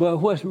 But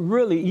what's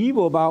really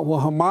evil about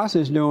what Hamas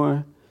is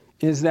doing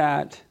is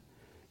that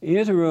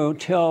Israel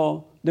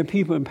tell the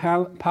people in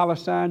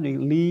Palestine to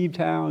leave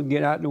town,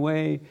 get out the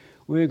way.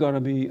 We're going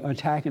to be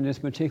attacking this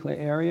particular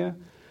area.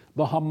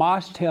 But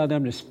Hamas tell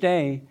them to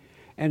stay,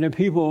 and the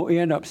people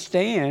end up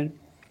staying,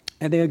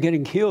 and they're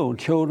getting killed.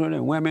 Children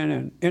and women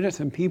and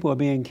innocent people are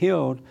being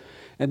killed.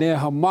 And then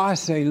Hamas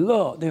say,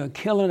 look, they're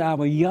killing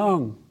our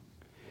young.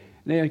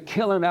 They're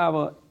killing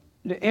the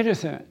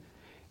innocent.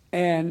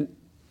 And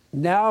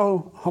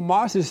now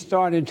Hamas is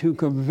starting to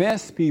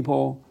convince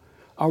people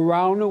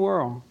around the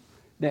world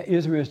that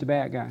Israel is the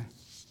bad guy,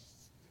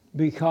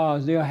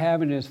 because they're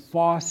having this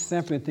false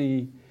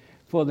sympathy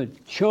for the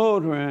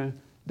children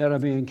that are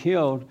being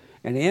killed.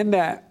 And in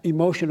that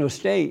emotional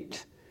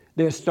state,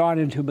 they're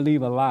starting to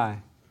believe a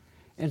lie.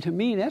 And to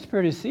me, that's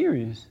pretty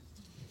serious.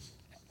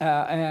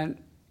 And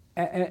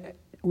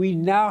we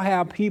now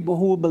have people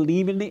who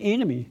believe in the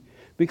enemy,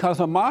 because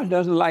Hamas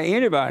doesn't like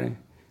anybody.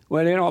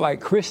 Well, they don't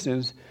like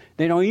Christians.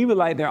 They don't even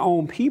like their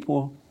own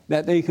people,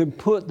 that they could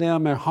put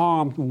them in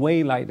harm's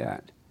way like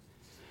that.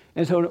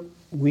 And so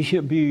we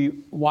should be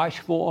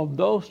watchful of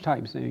those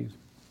types of things.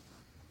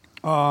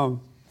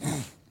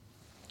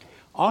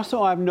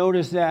 Also, I've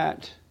noticed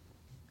that,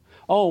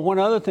 one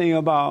other thing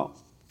about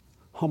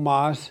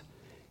Hamas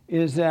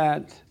is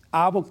that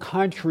our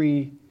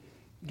country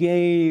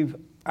gave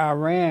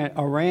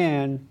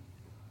Iran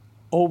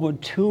over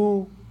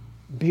 $2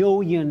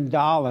 billion,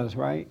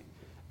 right?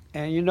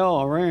 And you know,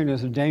 Iran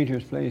is a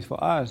dangerous place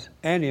for us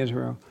and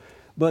Israel.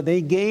 But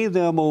they gave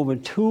them over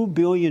 $2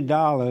 billion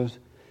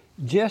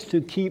just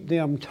to keep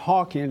them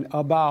talking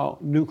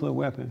about nuclear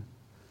weapons.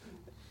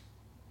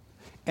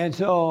 And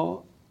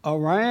so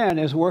Iran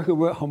is working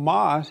with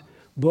Hamas,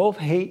 both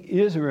hate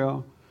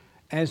Israel,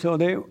 and so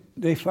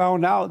they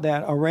found out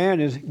that Iran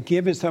is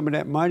giving some of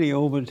that money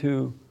over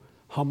to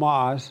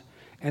Hamas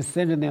and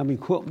sending them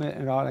equipment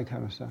and all that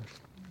kind of stuff.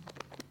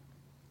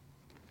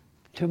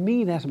 To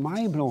me, that's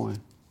mind-blowing.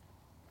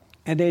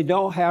 And they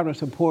don't have the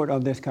support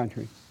of this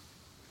country.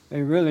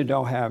 They really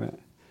don't have it.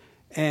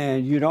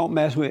 And you don't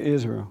mess with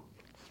Israel.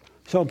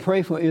 So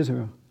pray for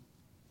Israel.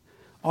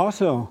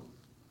 Also,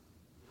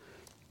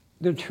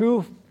 the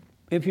truth,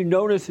 if you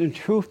notice, the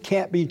truth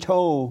can't be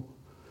told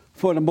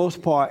for the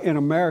most part in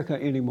America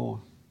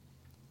anymore.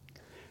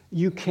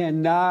 You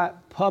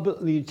cannot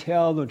publicly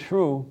tell the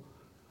truth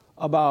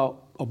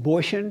about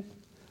abortion,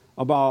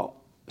 about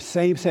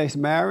same-sex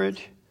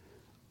marriage,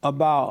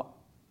 about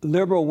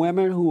liberal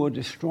women who are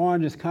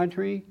destroying this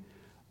country,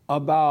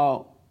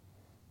 about,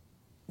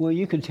 well,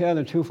 you can tell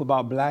the truth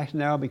about blacks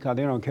now because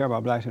they don't care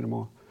about blacks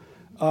anymore,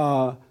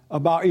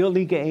 about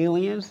illegal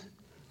aliens.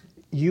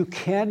 You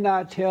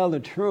cannot tell the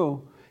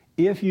truth.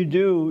 If you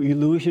do, you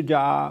lose your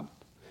job,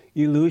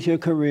 you lose your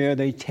career,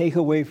 they take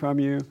away from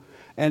you,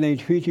 and they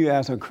treat you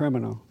as a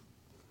criminal.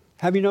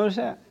 Have you noticed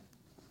that?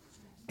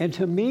 And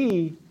to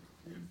me,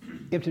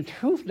 if the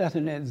truth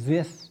doesn't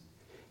exist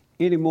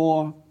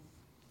anymore,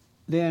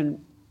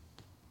 then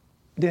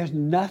there's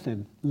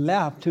nothing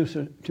left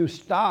to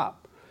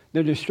stop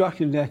the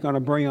destruction that's going to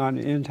bring on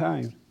the end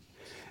times.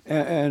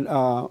 And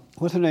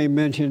what's her name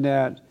mentioned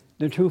that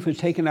the truth is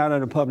taken out of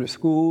the public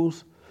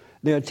schools.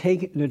 The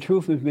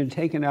truth has been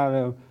taken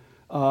out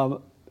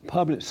of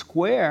public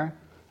square,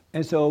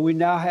 and so we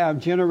now have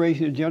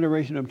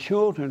generation of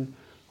children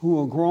who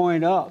are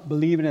growing up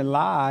believing in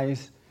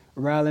lies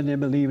rather than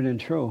believing in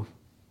truth.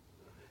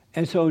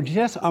 And so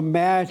just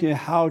imagine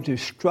how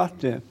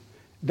destructive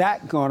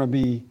that's going to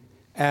be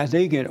as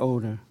they get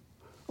older.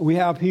 We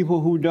have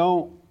people who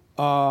don't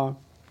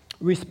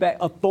respect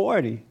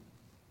authority.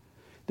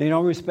 They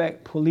don't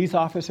respect police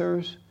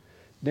officers.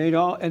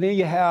 And then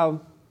you have,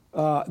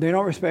 they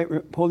don't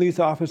respect police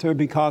officers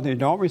because they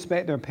don't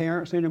respect their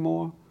parents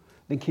anymore.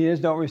 The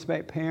kids don't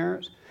respect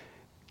parents.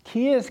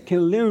 Kids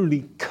can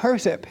literally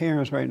curse at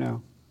parents right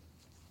now.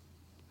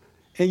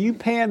 And you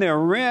paying their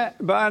rent,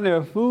 buying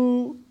their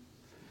food,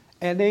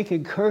 and they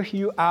can curse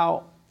you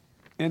out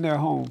in their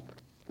home.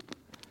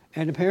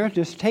 And the parents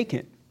just take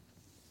it.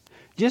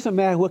 Just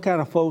imagine what kind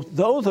of folks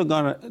those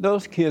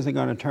kids are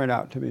gonna turn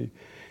out to be.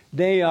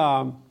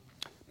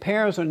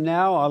 Parents are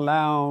now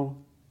allowing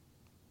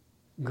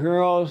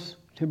girls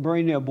to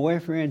bring their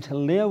boyfriend to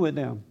live with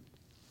them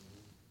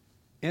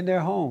in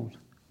their homes.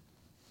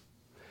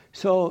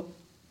 So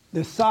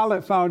the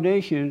solid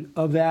foundation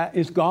of that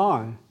is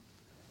gone.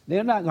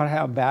 They're not going to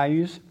have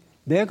values.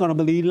 They're going to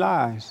believe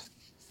lies.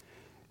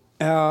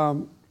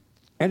 And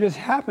it's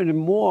happening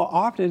more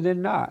often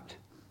than not.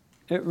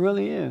 It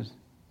really is.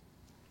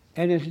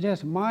 And it's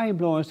just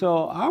mind-blowing.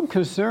 So I'm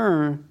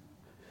concerned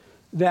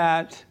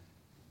that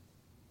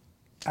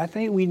I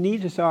think we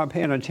need to start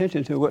paying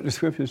attention to what the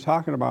scripture is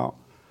talking about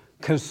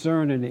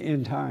concerning the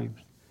end times.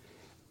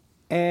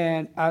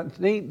 And I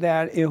think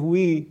that if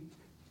we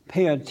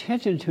pay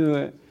attention to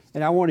it,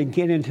 and I want to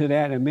get into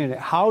that in a minute,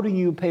 how do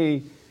you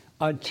pay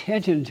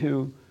attention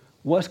to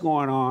what's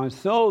going on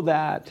so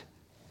that,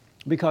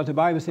 because the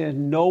Bible says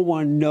no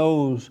one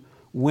knows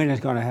when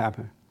it's going to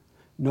happen.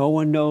 No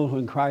one knows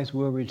when Christ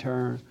will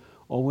return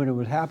or when it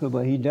would happen,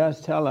 but he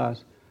does tell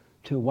us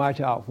to watch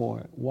out for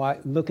it.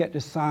 Look at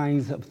the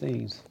signs of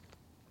things,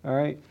 all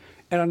right?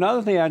 And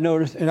another thing I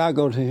noticed, and I'll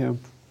go to him,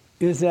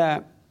 is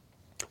that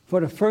for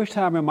the first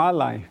time in my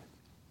life,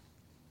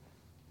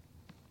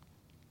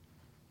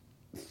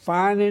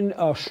 finding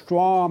a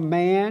strong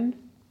man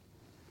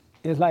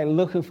is like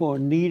looking for a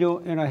needle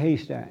in a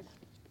haystack.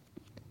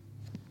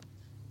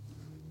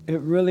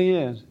 It really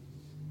is.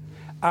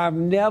 I've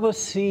never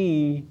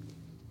seen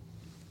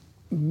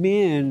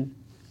men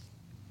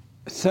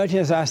such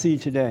as I see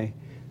today,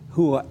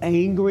 who are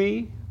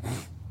angry,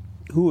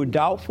 who are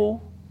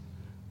doubtful,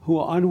 who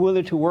are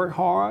unwilling to work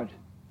hard,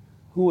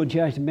 who are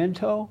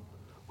judgmental,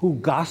 who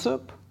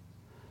gossip,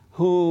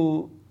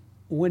 who,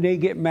 when they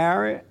get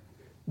married,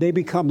 they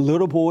become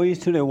little boys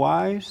to their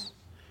wives,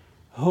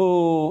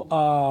 who,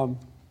 I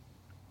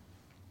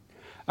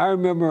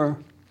remember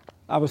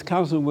I was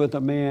counseling with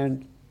a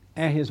man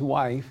and his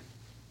wife,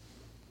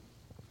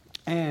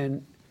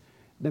 and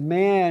the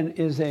man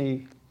is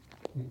he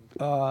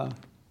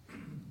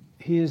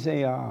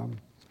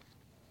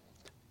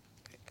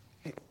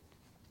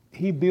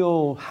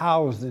builds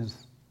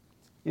houses,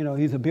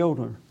 he's a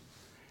builder.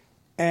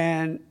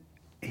 And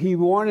he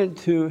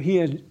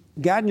had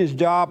gotten his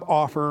job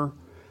offer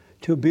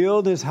to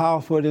build this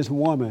house for this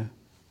woman,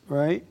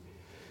 right?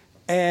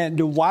 And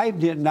the wife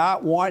did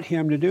not want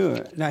him to do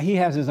it. Now, he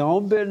has his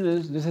own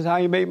business. This is how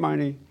he made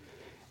money.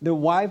 the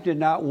wife did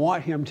not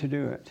want him to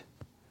do it.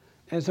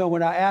 And so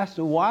when I asked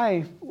the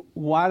wife,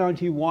 why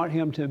don't you want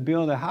him to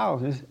build a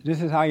house?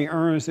 This is how he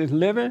earns his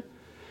living.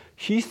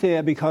 She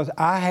said, because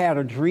I had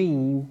a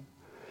dream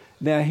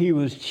that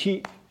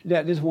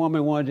that this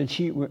woman wanted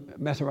to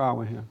mess around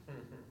with him.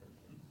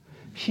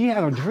 She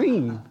had a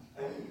dream.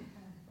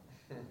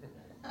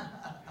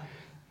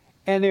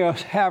 And they are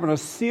having a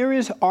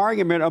serious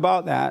argument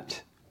about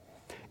that.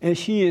 And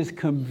she is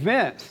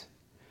convinced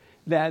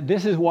that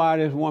this is why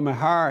this woman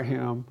hired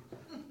him,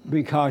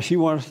 because she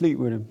wanted to sleep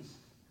with him.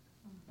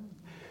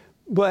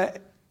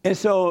 And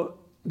so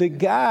the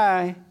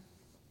guy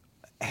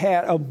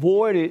had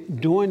avoided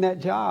doing that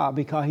job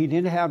because he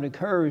didn't have the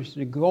courage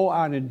to go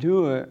out and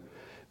do it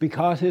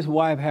because his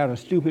wife had a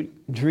stupid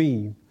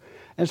dream.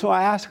 And so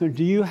I asked her,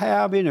 do you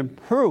have any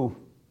proof?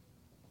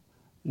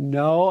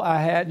 No,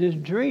 I had this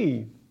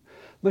dream.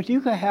 But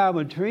you could have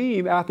a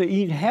dream after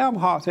eating ham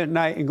hocks at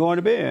night and going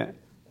to bed.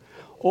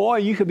 Or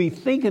you could be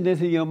thinking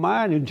this in your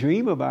mind and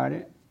dream about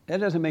it.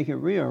 That doesn't make it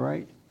real,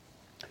 right?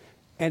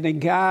 And the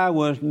guy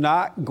was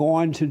not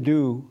going to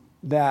do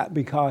that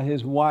because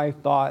his wife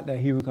thought that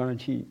he was going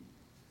to cheat.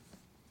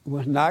 He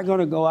was not going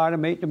to go out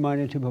and make the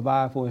money to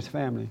provide for his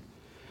family.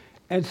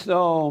 And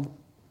so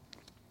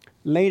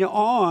later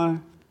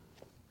on,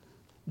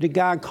 the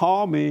guy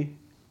called me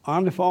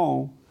on the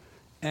phone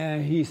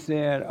and he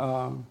said,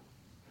 I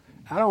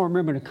don't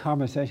remember the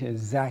conversation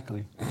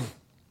exactly.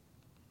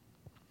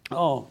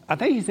 I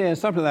think he said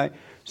something like,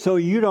 so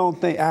you don't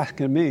think,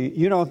 asking me,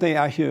 you don't think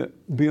I should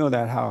build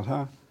that house,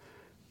 huh?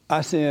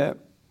 I said,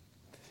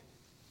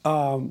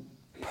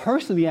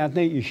 personally, I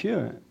think you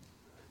should.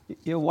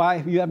 Your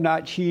wife, you have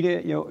not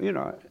cheated,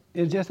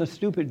 it's just a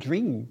stupid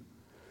dream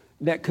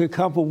that could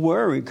come from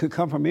worry, could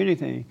come from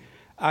anything.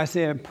 I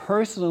said,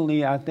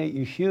 personally, I think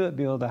you should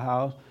build a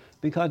house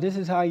because this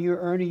is how you're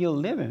earning your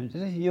living.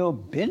 This is your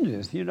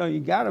business. You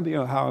got to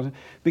build a house.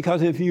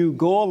 Because if you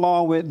go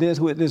along with this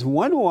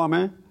one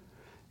woman,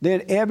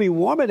 then every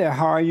woman that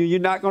hires you, you're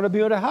not going to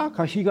build a house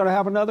because she's going to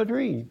have another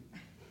dream.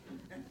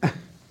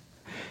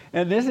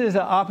 And this is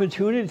an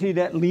opportunity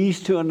that leads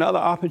to another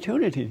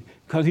opportunity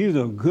because he's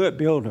a good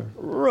builder,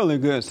 really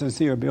good,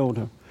 sincere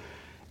builder.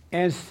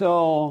 And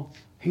so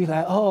he's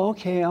like, oh,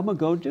 okay, I'm going to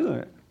go do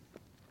it.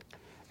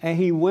 And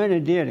he went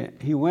and did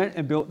it. He went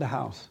and built the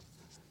house.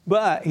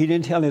 But he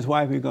didn't tell his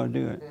wife he was going to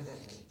do it.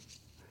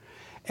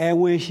 And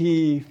when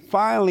she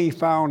finally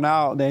found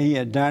out that he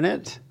had done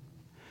it,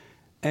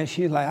 and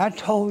she's like, I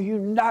told you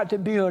not to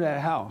build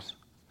that house.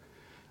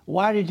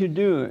 Why did you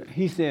do it?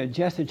 He said,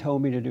 Jesse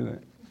told me to do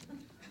it.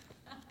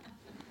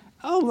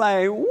 I'm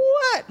like,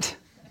 what?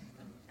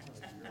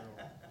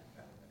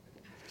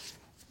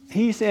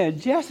 He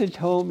said, Jesse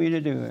told me to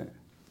do it.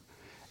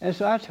 And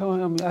so I told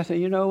him, I said,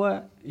 you know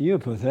what? You're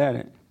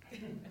pathetic.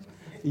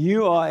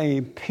 You are a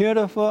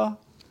pitiful,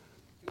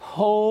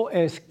 poor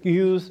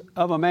excuse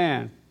of a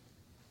man.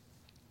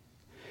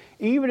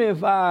 Even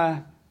if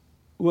I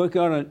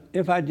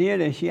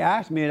did and she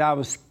asked me and I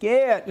was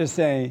scared to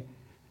say,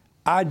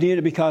 I did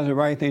it because of the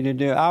right thing to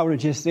do, I would have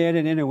just said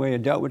it anyway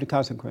and dealt with the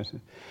consequences.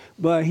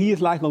 But he's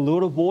like a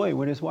little boy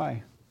with his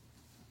wife.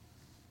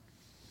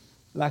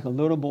 Like a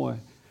little boy.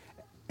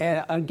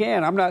 And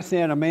again, I'm not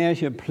saying a man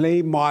should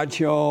play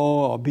macho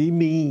or be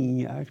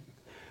mean,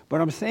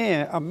 but I'm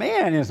saying a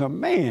man is a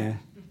man.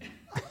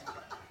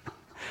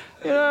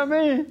 You know what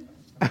I mean?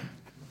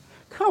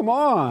 Come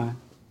on.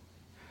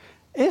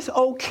 It's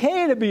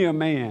okay to be a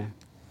man,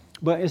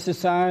 but it's a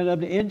sign of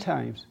the end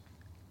times.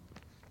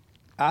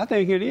 I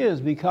think it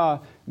is because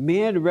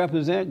men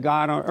represent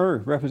God on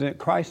earth, represent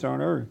Christ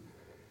on earth.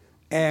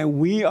 And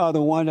we are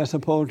the one that's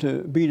supposed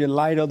to be the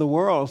light of the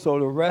world so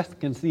the rest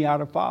can see how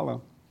to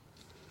follow.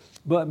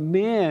 But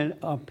men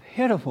are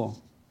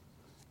pitiful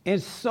in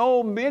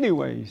so many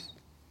ways.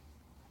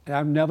 And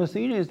I've never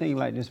seen anything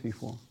like this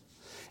before.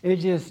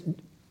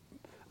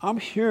 I'm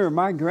sure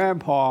my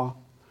grandpa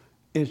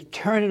is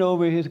turning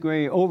over his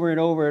grave over and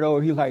over and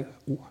over. He's like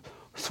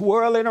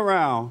swirling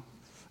around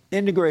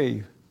in the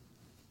grave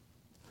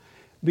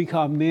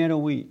because men are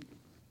weak.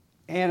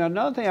 And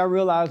another thing I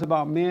realized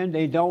about men,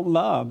 they don't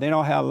love. They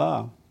don't have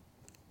love.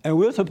 And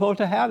we're supposed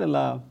to have the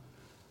love,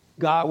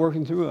 God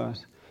working through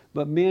us.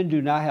 But men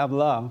do not have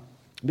love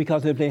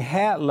because if they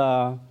had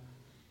love,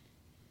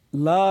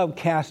 love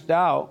cast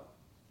out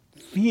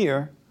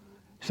fear.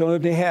 So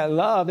if they had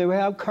love, they would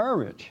have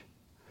courage.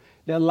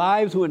 Their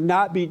lives would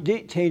not be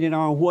dictated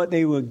on what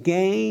they would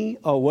gain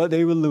or what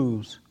they would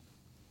lose.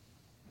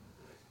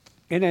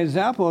 An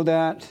example of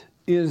that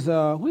is,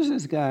 what's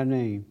this guy's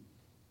name?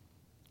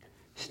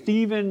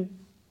 Stephen,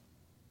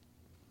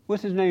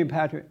 what's his name,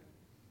 Patrick?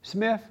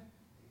 Smith?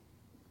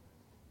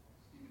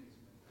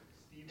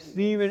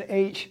 Stephen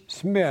H.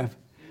 Smith.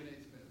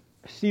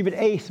 Stephen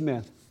A.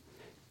 Smith.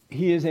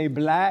 He is a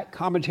black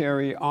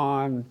commentary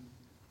on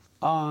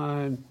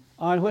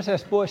what's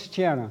that sports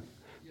channel?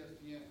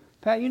 ESPN.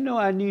 Pat, you know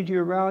I need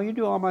you around. You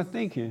do all my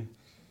thinking.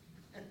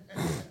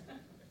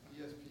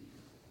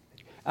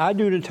 I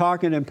do the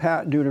talking and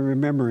Pat do the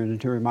remembering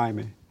to remind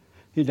me.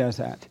 He does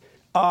that.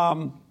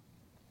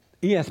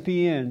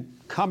 ESPN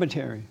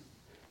commentary.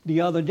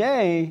 The other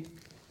day,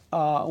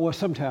 or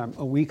sometime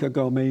a week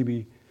ago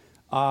maybe,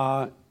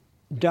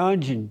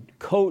 Dungeon,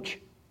 Coach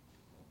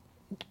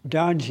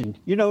Dungeon.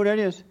 You know what that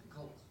is?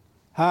 Colts.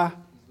 Huh?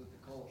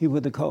 He's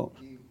with the Colts.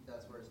 He with the Colts.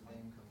 That's where his name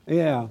comes from.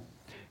 Yeah,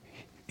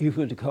 he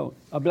was the coach.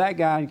 A black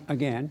guy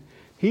again.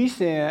 He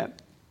said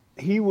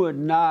he would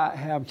not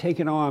have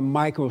taken on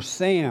Michael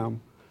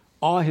Sam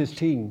on his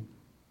team.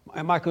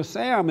 And Michael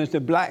Sam is the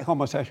black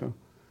homosexual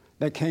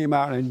that came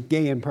out and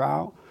gay and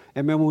proud.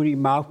 And remember when he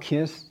mouth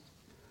kissed?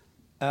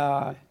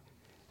 And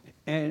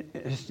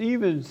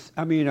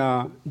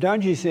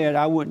Dungy said,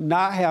 I would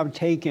not have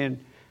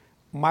taken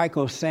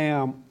Michael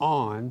Sam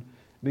on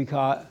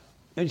because,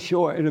 in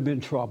short, it would have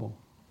been trouble.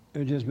 It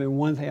would just been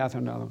one thing after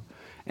another.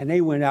 And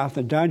they went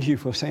after Dungy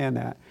for saying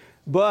that.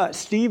 But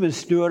Stephen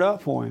stood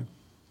up for him.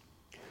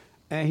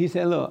 And he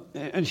said, look,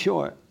 in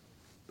short,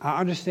 I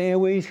understand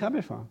where he's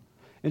coming from.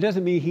 It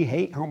doesn't mean he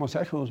hates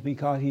homosexuals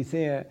because he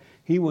said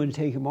he wouldn't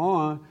take him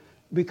on,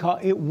 because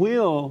it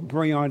will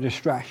bring on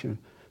distraction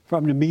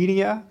from the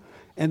media,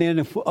 and then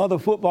the other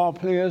football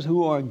players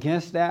who are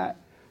against that.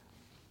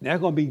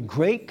 There's going to be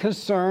great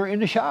concern in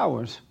the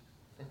showers.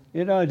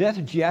 You know, that's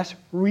just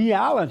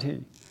reality.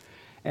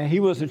 And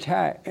he was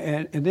attacked,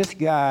 and this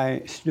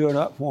guy stood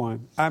up for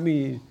him. I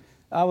mean,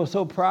 I was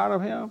so proud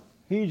of him.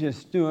 He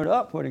just stood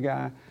up for the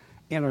guy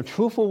in a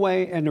truthful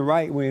way and the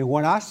right way.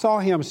 When I saw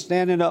him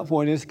standing up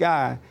for this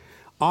guy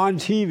on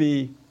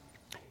TV,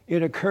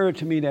 it occurred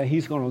to me that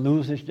he's going to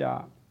lose his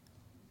job.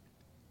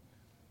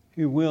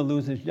 He will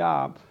lose his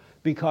job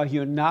because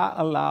you're not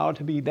allowed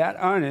to be that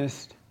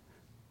honest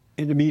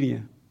in the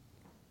media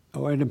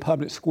or in the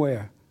public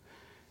square.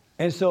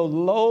 And so,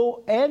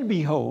 lo and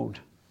behold,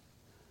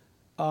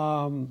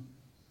 the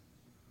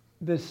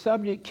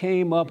subject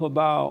came up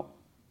about,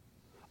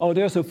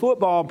 there's a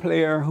football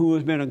player who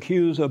has been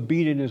accused of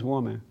beating his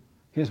woman.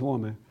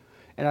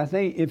 And I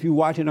think if you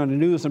watch it on the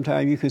news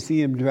sometime, you can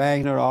see him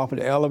dragging her off of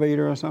the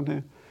elevator or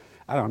something.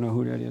 I don't know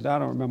who that is. I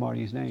don't remember all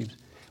these names.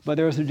 But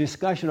there was a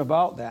discussion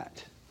about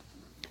that.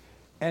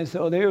 And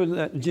so they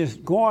were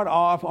just going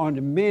off on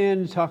the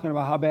men, talking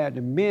about how bad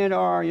the men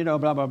are, you know,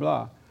 blah, blah,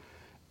 blah.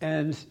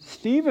 And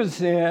Stephen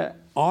said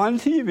on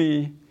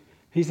TV,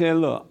 he said,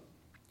 look,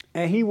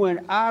 and he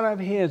went out of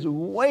his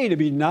way to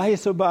be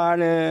nice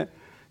about it,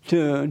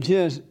 to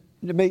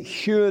make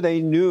sure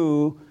they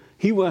knew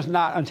he was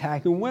not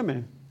attacking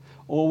women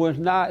or was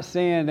not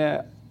saying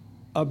that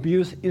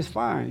abuse is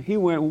fine. He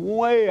went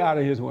way out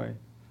of his way.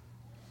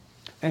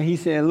 And he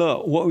said,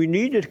 look, what we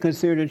need to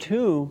consider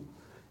too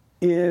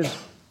is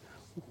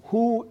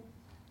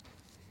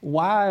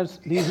why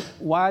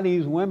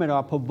these women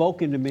are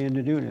provoking the men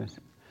to do this.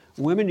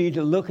 Women need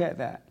to look at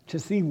that to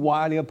see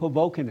why they're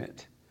provoking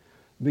it.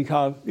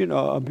 Because, you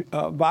know,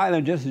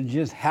 violence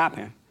just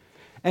happened.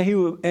 And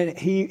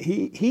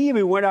he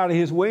even went out of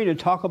his way to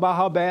talk about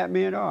how bad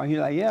men are. He's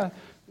like, yeah,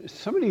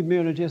 some of these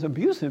men are just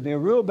abusive. They're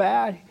real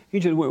bad. He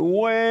just went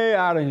way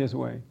out of his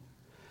way.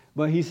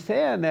 But he's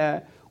saying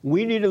that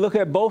we need to look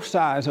at both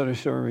sides of the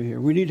story here.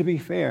 We need to be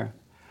fair.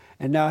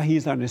 And now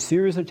he's under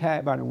serious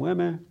attack by the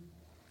women.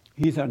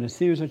 He's under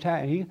serious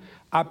attack.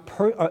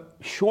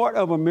 Short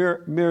of a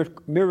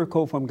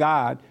miracle from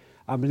God,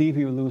 I believe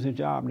he will lose his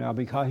job now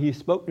because he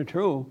spoke the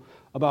truth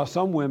about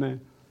some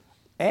women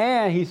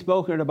and he's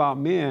spoken about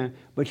men,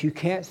 but you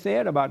can't say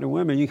it about the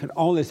women. You can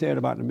only say it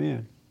about the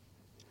men.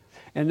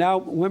 And now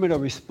women are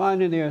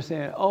responding. They're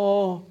saying,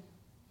 one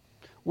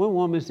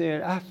woman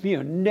said, I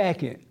feel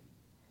naked.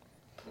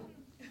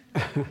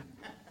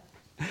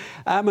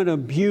 I'm an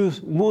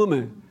abused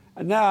woman.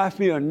 And now I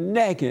feel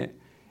naked.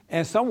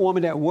 And some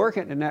woman that work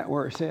at the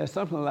network says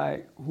something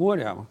like,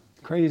 whatever,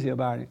 crazy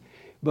about it.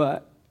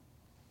 But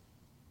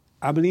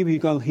I believe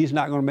he's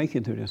not going to make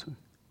it through this one.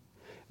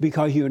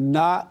 Because you're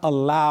not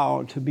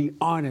allowed to be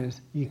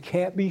honest. You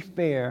can't be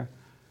fair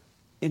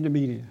in the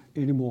media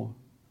anymore.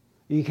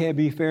 You can't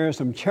be fair in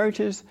some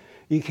churches.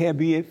 You can't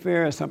be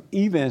fair in some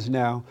events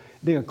now.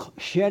 They're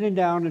shutting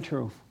down the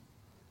truth.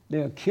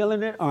 They're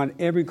killing it on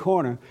every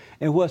corner.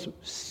 And what's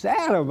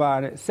sad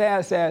about it,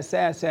 sad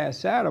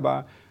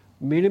about it,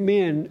 many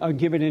men are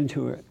giving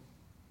into it.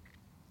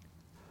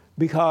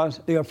 Because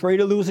they're afraid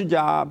of losing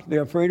jobs,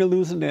 they're afraid of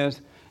losing this,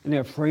 and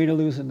they're afraid of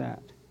losing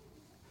that.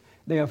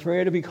 They're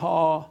afraid to be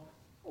called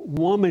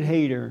woman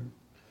hater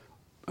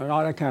and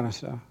all that kind of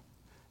stuff.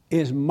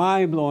 It's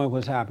mind-blowing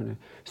what's happening.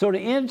 So the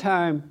end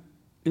time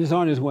is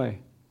on its way,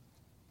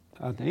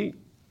 I think.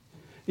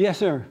 Yes,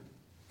 sir.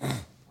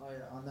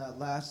 On that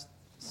last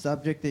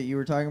subject that you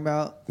were talking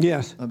about,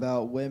 yes,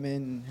 about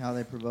women, how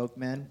they provoke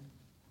men,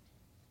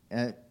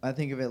 and I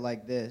think of it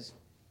like this.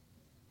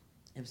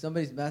 If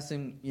somebody's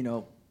messing,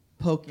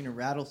 poking a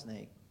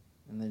rattlesnake,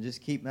 and they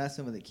just keep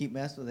messing with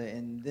it,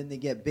 and then they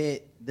get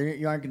bit,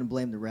 you aren't going to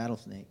blame the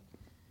rattlesnake.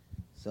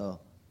 So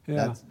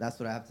that's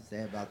what I have to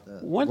say about the...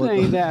 One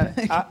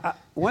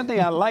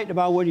thing I liked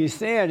about what he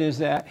said is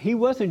that he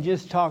wasn't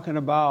just talking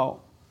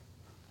about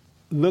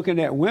looking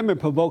at women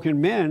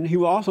provoking men. He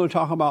was also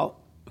talking about,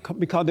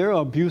 because there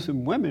are abusive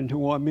women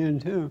toward men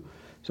too.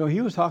 So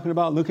he was talking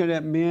about looking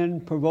at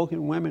men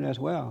provoking women as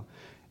well.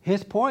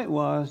 His point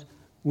was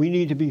we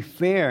need to be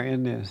fair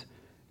in this,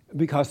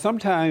 because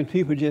sometimes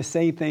people just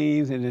say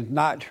things and it's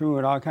not true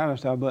and all kind of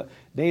stuff, but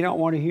they don't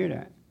want to hear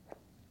that.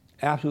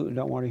 Absolutely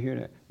don't want to hear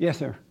that. Yes,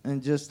 sir.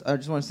 And I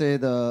just want to say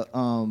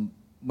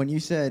when you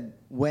said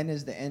when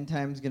is the end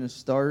times going to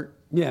start?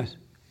 Yes.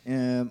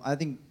 I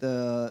think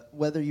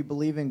whether you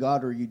believe in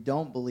God or you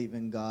don't believe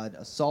in God,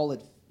 a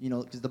solid,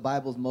 because the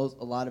Bible's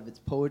a lot of it's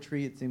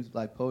poetry. It seems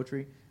like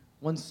poetry.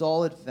 One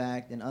solid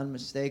fact and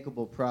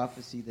unmistakable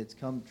prophecy that's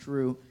come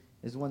true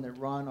is one that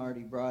Ron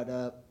already brought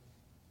up,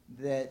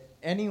 that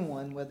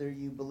anyone, whether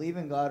you believe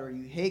in God or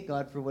you hate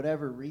God for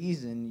whatever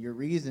reason, your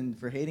reason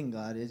for hating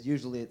God is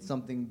usually it's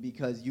something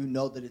because you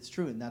know that it's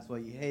true, and that's why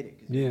you hate it,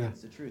 because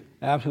it's the truth.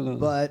 Absolutely.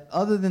 But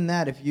other than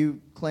that, if you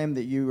claim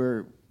that you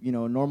are, a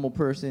normal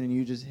person and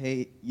you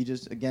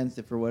just against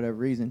it for whatever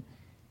reason,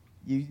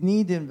 you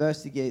need to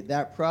investigate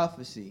that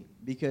prophecy,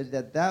 because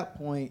at that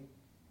point,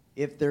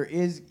 if there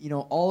is,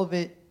 all of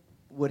it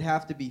would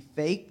have to be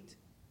faked,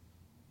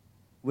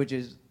 which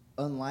is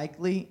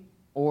unlikely,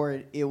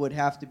 or it would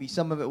have to be,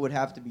 some of it would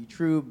have to be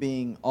true,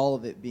 all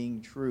of it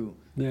being true.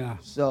 Yeah.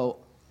 So,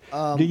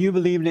 do you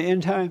believe in the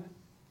end time?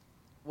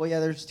 well, yeah,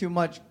 there's too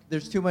much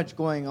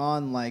going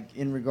on, like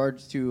in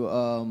regards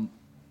to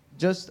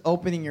just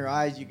opening your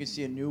eyes, you can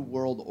see a new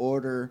world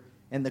order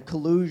and the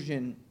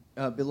collusion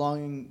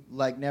belonging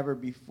like never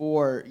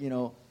before,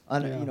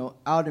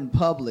 out in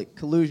public,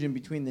 collusion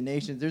between the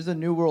nations. There's a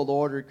new world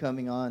order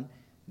coming on.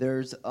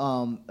 There's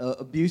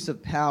abuse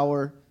of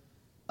power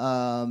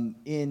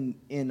in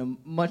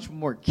a much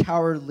more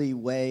cowardly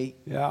way.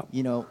 Yeah.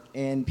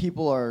 And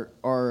people are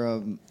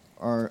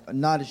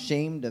not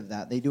ashamed of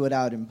that. They do it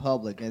out in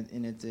public,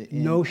 and it's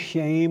No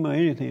shame or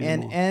anything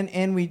anymore.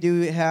 and we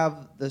do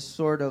have the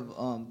sort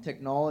of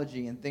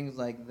technology and things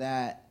like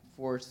that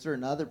for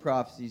certain other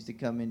prophecies to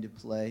come into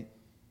play.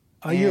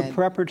 Are you a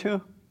prepper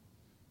too?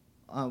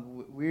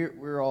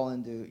 We're all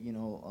into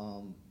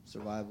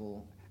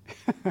survival.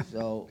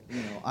 So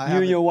I You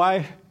have and your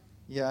wife?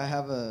 Yeah, I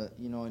have a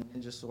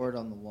ninja sword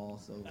on the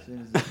wall. So as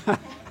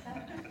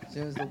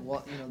soon as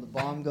the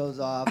bomb goes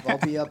off, I'll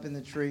be up in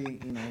the tree,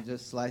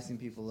 just slicing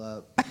people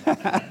up. I'm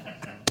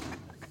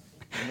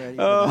ready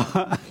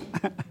for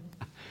that.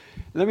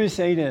 Let me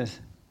say this.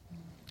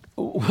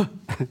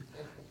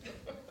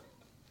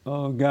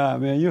 Oh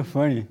God, man, you're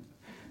funny.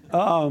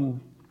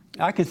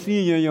 I can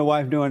see you and your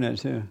wife doing that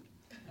too.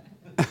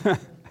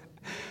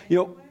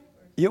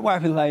 Your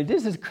wife is like,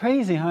 "This is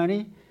crazy,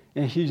 honey,"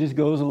 and she just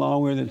goes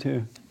along with it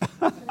too.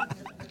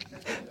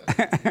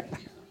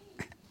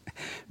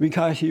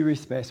 Because she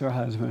respects her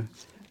husband.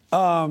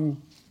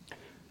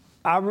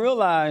 I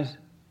realize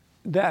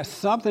that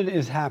something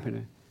is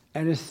happening,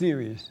 and it's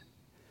serious.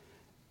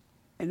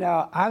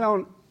 Now, I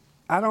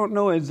don't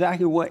know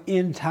exactly what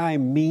end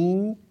time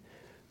means,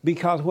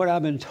 because what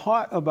I've been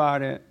taught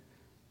about it,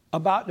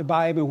 about the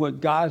Bible, what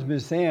God's been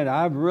saying,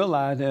 I've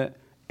realized that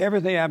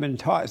everything I've been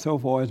taught so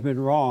far has been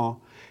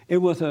wrong. It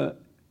was an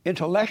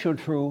intellectual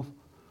truth,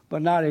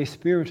 but not a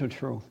spiritual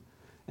truth.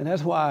 And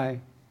that's why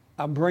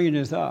I'm bringing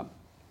this up.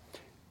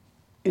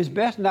 It's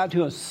best not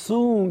to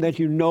assume that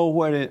you know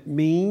what it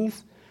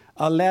means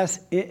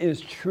unless it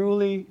is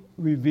truly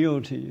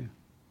revealed to you.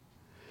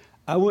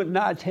 I would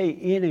not take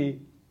any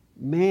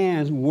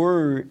man's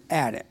word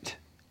at it,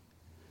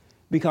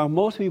 because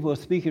most people are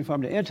speaking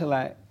from the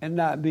intellect and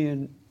not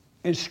being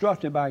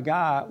instructed by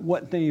God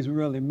what things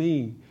really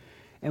mean.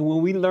 And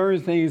when we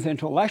learn things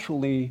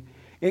intellectually,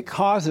 it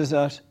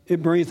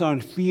brings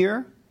on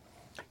fear,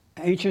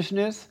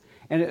 anxiousness,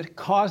 and it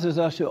causes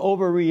us to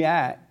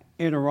overreact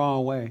in the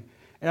wrong way.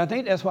 And I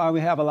think that's why we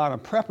have a lot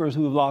of preppers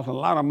who have lost a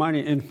lot of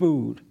money in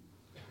food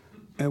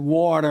and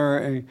water.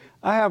 And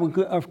I have a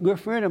good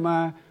friend of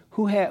mine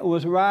who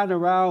was riding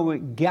around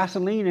with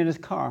gasoline in his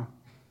car.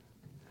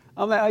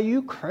 I'm like, "Are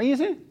you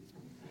crazy?"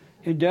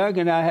 And Doug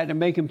and I had to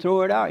make him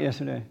throw it out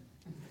yesterday.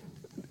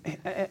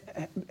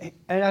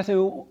 And I said,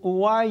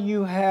 "Why are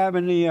you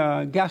having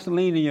the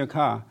gasoline in your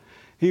car?"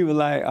 He was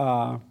like,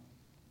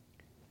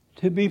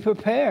 "To be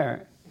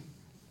prepared."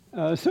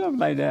 Something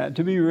like that,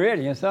 to be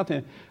ready or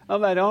something. I'm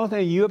like, the only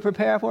thing you're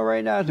prepared for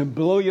right now is to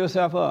blow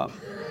yourself up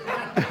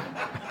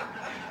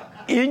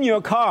in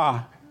your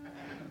car,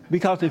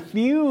 because the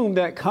fume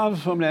that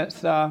comes from that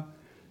stuff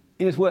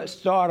is what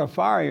starts a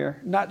fire,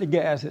 not the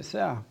gas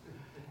itself.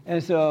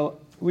 And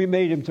so we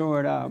made him throw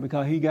it out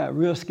because he got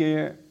real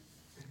scared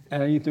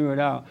and he threw it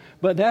out.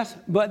 But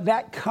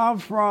that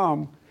comes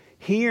from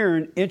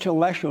hearing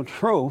intellectual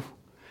truth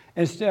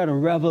instead of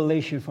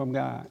revelation from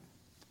God.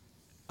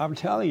 I'm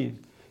telling you.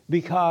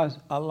 Because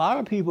a lot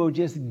of people are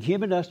just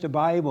giving us the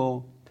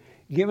Bible,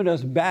 giving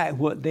us back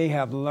what they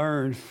have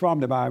learned from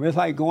the Bible. It's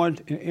like going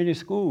to any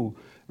school,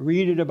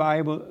 reading the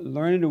Bible,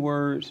 learning the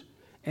words,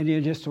 and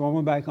then just throwing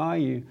them back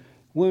on you.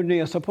 When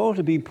they are supposed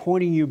to be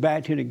pointing you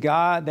back to the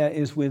God that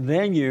is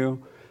within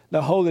you,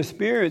 the Holy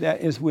Spirit that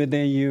is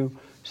within you,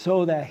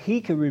 so that He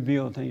can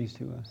reveal things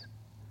to us.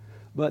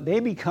 But they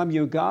become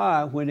your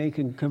God when they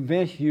can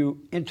convince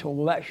you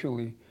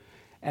intellectually.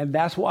 And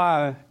that's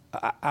why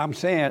I'm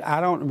saying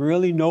I don't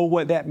really know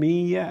what that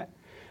means yet,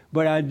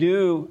 but I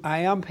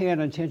am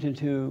paying attention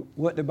to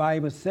what the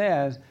Bible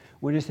says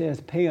when it says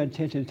pay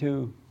attention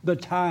to the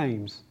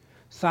times,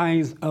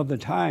 signs of the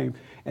time.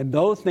 And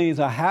those things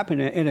are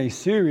happening in a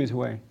serious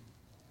way,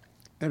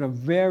 in a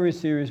very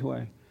serious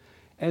way.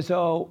 And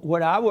so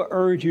what I would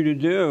urge you to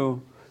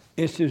do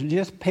is to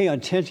just pay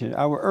attention.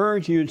 I would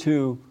urge you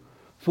to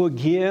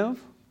forgive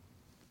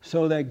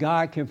so that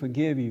God can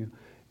forgive you.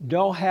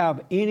 Don't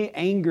have any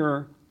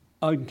anger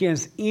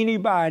against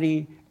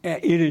anybody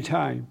at any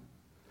time.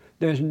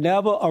 There's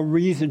never a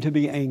reason to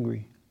be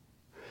angry.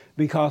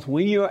 Because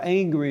when you're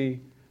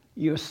angry,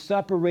 you're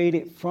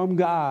separated from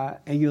God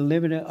and you're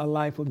living a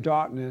life of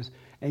darkness,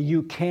 and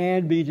you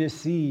can be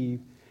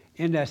deceived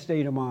in that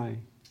state of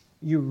mind.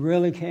 You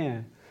really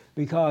can.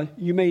 Because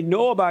you may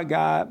know about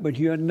God, but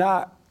you're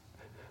not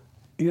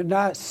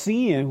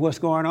seeing what's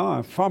going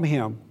on from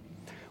Him.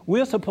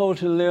 We're supposed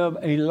to live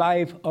a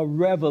life of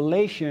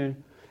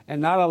revelation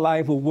and not a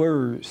life of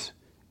words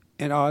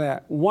and all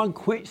that. One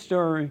quick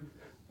story,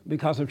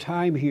 because of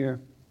time here.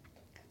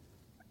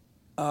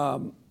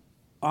 On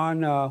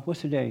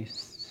what's the day?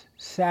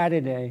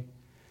 Saturday,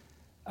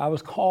 I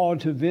was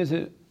called to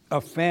visit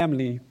a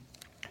family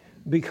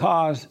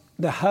because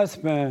the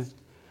husband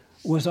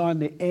was on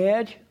the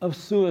edge of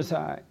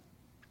suicide.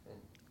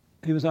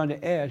 He was on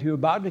the edge. He was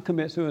about to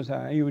commit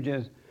suicide. He was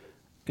just,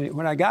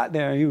 when I got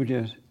there, he was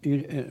just,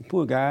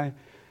 poor guy.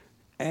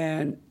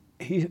 And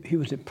he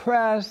was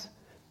depressed.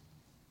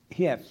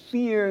 He had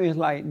fear. It's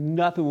like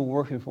nothing was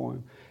working for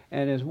him.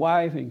 And his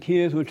wife and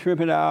kids were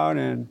tripping out.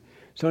 And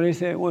so they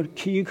said, well,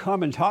 can you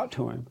come and talk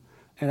to him?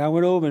 And I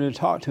went over to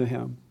talk to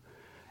him.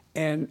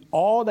 And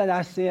all that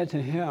I said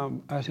to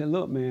him, I said,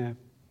 look, man,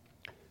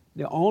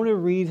 the only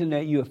reason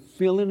that you're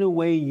feeling the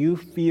way you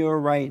feel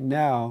right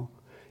now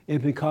is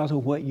because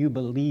of what you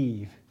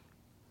believe.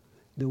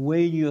 The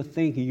way you're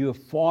thinking, you're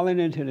falling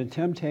into the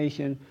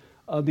temptation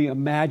of the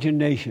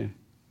imagination.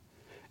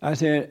 I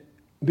said,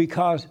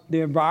 because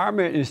the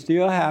environment is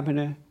still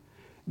happening,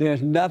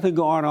 there's nothing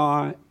going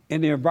on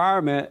in the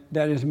environment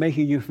that is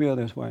making you feel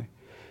this way.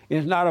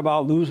 It's not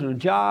about losing a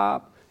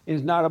job.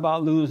 It's not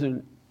about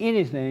losing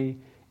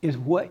anything. It's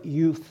what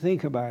you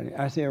think about it.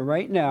 I said,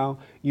 right now,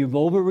 you've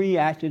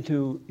overreacted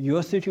to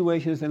your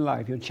situations in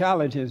life, your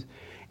challenges,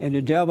 and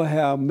the devil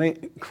have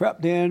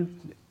crept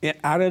in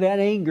out of that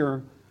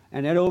anger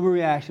and that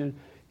overreaction.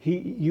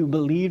 You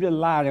believed a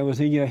lie that was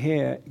in your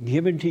head,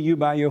 given to you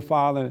by your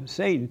father,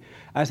 Satan.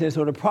 I said,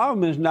 so the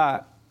problem is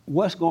not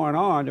what's going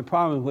on. The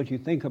problem is what you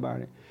think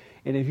about it.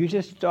 And if you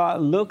just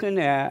start looking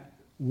at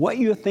what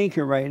you're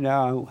thinking right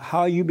now,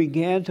 how you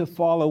began to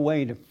fall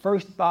away, the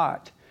first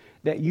thought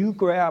that you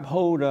grab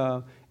hold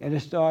of, and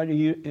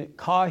it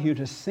caused you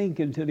to sink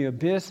into the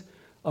abyss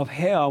of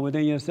hell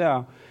within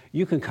yourself,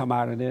 you can come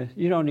out of this.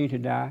 You don't need to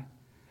die.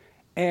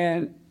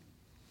 And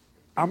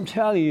I'm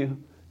telling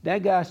you,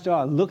 that guy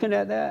started looking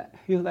at that.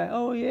 He was like,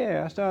 oh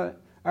yeah,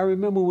 I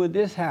remember when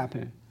this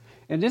happened.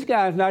 And this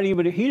guy's he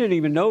didn't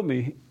even know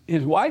me.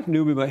 His wife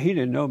knew me, but he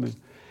didn't know me.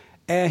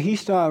 And he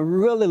started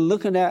really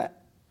looking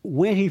at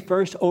when he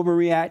first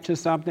overreacted to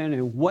something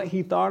and what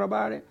he thought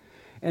about it.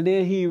 And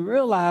then he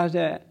realized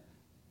that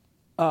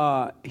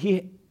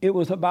it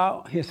was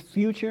about his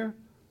future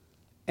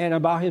and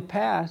about his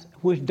past,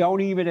 which don't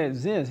even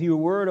exist. He was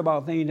worried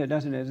about things that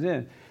doesn't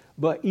exist.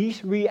 But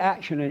each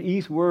reaction and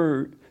each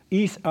word,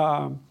 each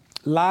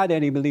lie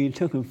that he believed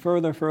took him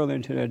further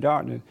into the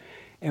darkness.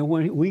 And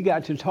when we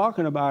got to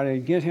talking about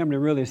it, get him to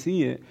really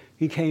see it,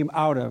 he came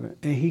out of it,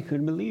 and he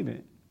couldn't believe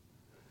it.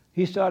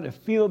 He started to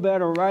feel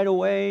better right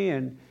away,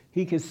 and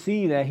he could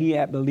see that he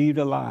had believed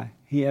a lie.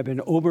 He had been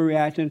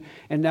overreacting,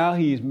 and now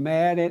he's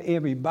mad at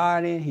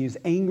everybody. He's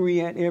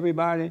angry at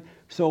everybody.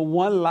 So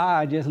one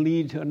lie just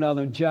leads to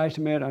another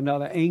judgment,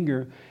 another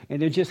anger,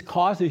 and it just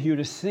causes you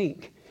to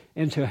sink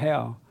into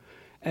hell.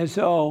 And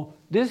so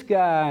this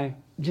guy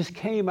just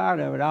came out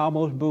of it,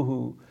 almost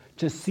boohoo,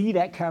 to see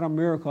that kind of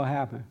miracle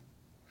happen.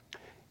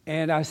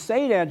 And I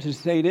say that to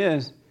say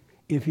this: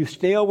 if you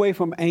stay away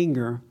from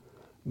anger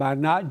by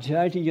not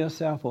judging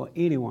yourself or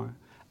anyone,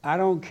 I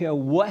don't care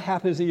what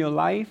happens in your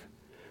life,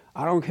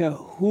 I don't care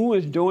who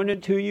is doing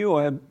it to you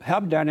or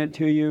have done it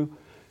to you,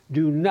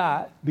 do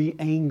not be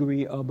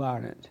angry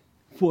about it.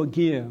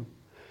 Forgive.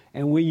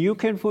 And when you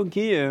can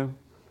forgive,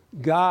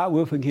 God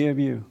will forgive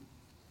you.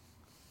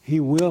 He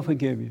will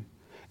forgive you.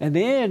 And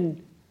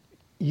then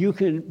you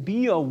can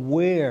be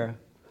aware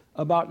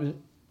about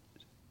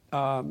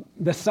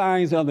the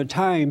signs of the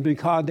time,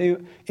 because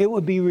it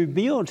will be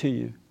revealed to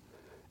you.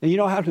 And you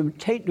don't have to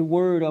take the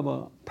word of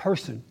a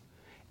person.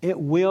 It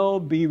will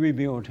be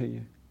revealed to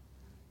you.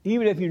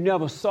 Even if you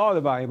never saw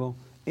the Bible,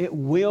 it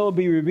will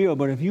be revealed.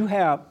 But if you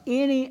have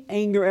any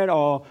anger at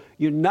all,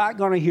 you're not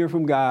going to hear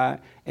from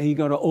God, and you're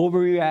going to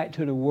overreact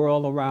to the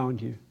world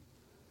around you.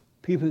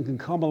 People can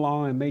come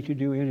along and make you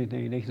do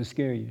anything. They can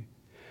scare you.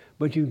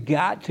 But you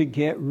got to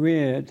get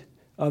rid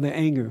of the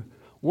anger.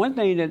 One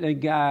thing that the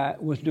guy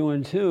was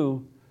doing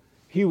too,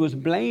 he was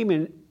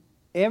blaming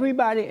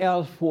everybody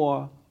else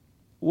for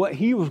what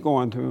he was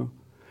going through,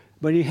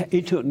 But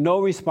he took no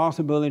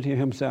responsibility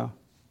himself.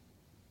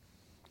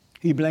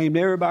 He blamed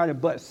everybody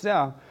but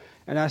self.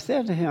 And I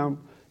said to him,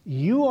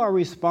 you are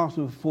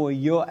responsible for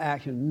your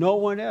action. No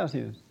one else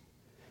is.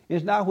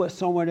 It's not what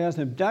someone else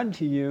has done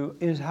to you,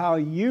 it's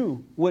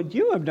what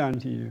you have done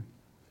to you.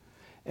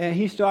 And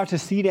he started to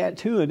see that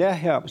too, and that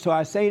helped. So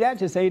I say that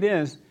to say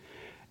this,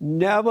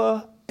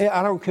 never,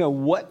 I don't care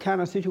what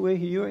kind of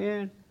situation you're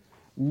in,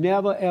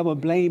 never ever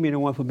blame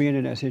anyone for being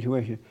in that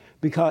situation.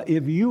 Because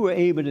if you were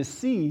able to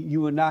see, you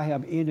would not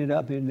have ended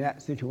up in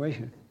that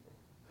situation.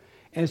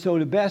 And so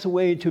the best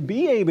way to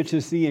be able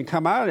to see and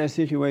come out of that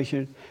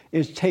situation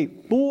is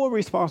take full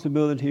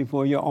responsibility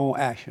for your own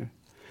action.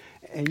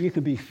 And you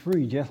can be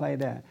free just like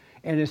that.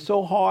 And it's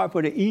so hard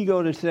for the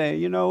ego to say,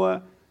 you know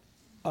what,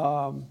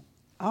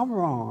 I'm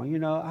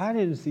wrong, I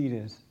didn't see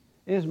this.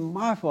 It's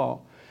my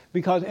fault.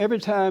 Because every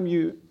time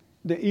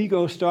the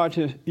ego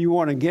you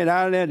want to get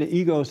out of that, the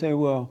ego say,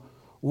 well,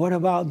 what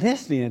about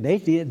this then? They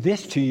did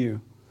this to you.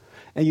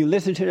 And you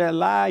listen to that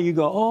lie, you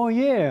go, oh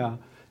yeah,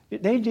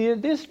 they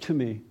did this to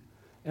me.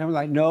 And I'm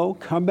like, no,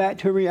 come back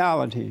to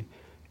reality.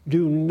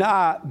 Do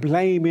not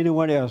blame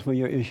anyone else for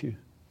your issue.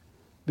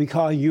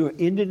 Because you're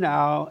in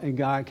denial and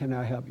God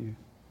cannot help you.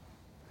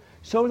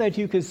 So that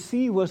you can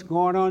see what's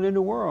going on in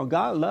the world.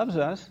 God loves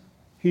us.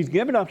 He's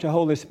given us the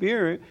Holy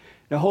Spirit.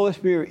 The Holy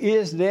Spirit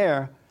is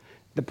there.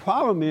 The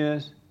problem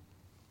is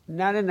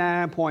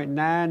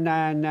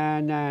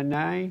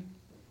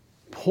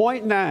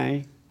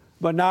 99.99999.9,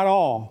 but not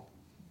all.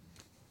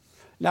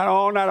 Not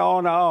all, not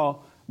all, not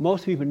all.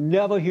 Most people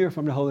never hear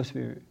from the Holy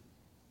Spirit.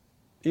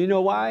 You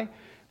know why?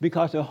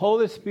 Because the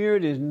Holy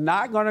Spirit is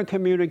not going to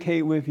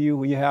communicate with you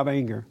when you have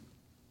anger.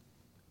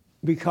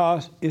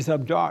 Because it's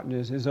of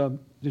darkness, it's of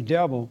the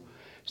devil.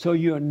 So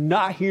you're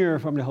not hearing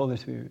from the Holy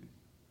Spirit.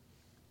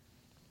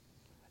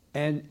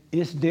 And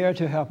it's there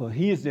to help us.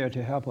 He is there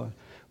to help us.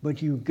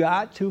 But you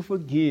got to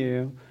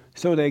forgive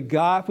so that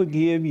God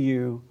forgive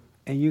you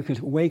and you can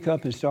wake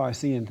up and start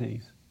seeing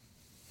things.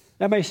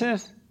 That makes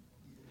sense?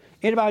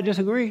 Anybody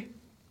disagree?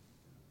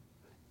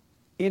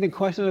 Any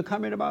questions or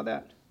comment about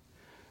that?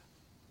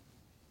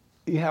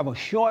 You have a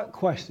short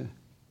question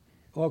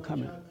or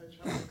comment.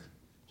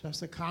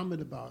 Just a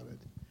comment about it.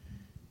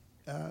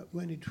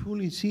 When you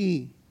truly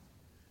see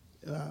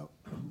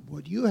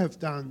what you have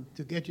done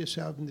to get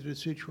yourself into the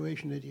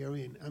situation that you're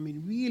in, I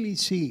mean, really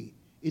see,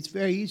 it's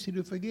very easy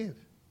to forgive.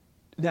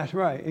 That's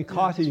right. It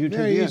causes you to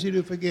forgive. Very easy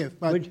to forgive.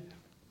 But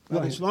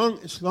as long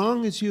as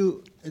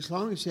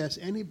there's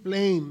any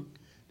blame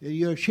that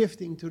you're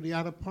shifting to the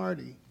other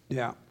party,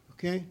 yeah.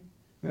 Okay?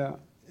 Yeah.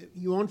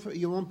 You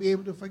won't be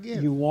able to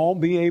forgive. You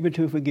won't be able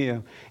to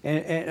forgive.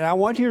 And I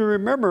want you to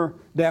remember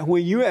that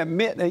when you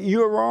admit that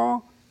you're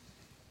wrong,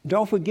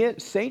 don't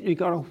forget Satan is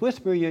going to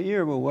whisper in your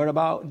ear, well, what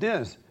about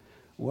this?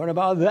 What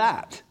about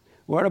that?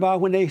 What about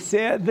when they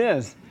said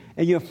this?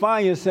 And you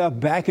find yourself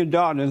back in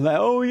darkness like,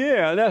 oh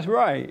yeah, that's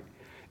right.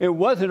 It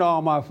wasn't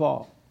all my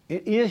fault.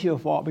 It is your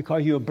fault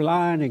because you're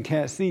blind and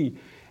can't see.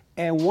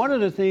 And one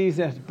of the things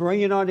that's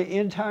bringing on the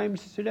end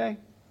times today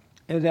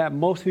is that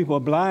most people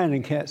are blind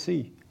and can't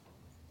see.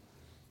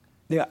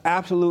 They're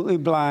absolutely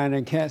blind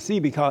and can't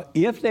see because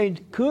if they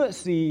could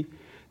see,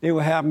 they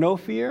would have no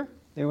fear,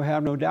 they would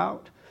have no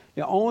doubt.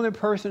 The only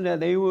person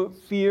that they would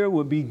fear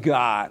would be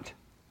God.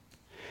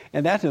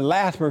 And that's the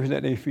last person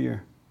that they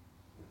fear.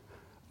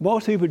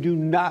 Most people do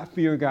not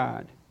fear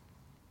God.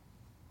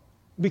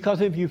 Because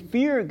if you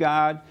fear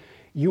God,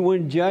 you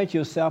wouldn't judge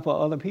yourself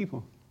or other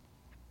people.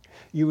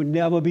 You would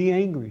never be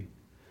angry.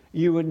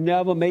 You would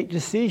never make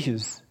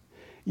decisions.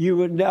 You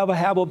would never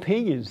have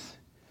opinions.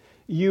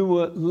 You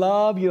would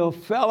love your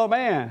fellow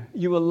man.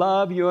 You would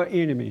love your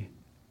enemy.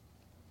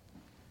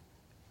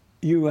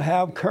 You will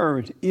have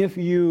courage if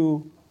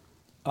you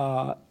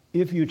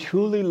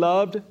truly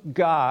loved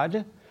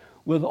God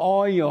with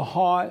all your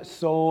heart,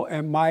 soul,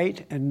 and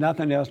might, and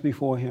nothing else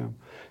before Him.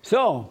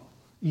 So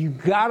you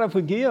gotta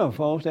forgive,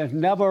 folks. There's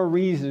never a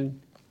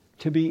reason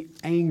to be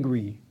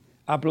angry.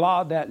 I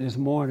blogged that this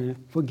morning.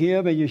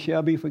 Forgive and you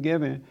shall be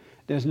forgiven.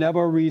 There's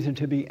never a reason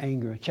to be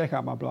angry. Check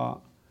out my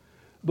blog.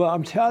 But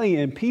I'm telling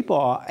you, people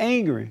are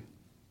angry.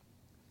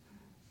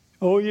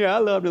 Oh yeah, I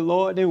love the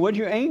Lord. Then what are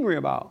you angry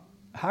about?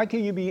 How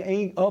can you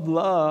be of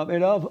love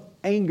and of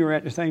anger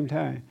at the same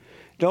time?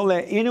 Don't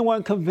let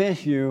anyone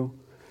convince you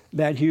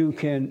that you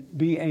can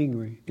be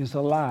angry. It's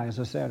a lie. It's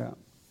a setup.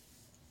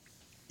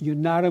 You're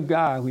not of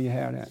God when you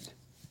have that.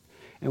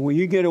 And when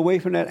you get away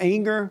from that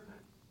anger,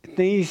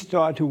 things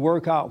start to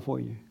work out for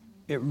you.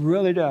 It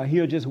really does.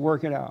 He'll just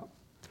work it out.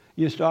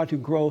 You start to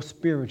grow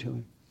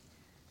spiritually.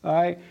 All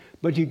right?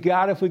 But you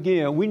got to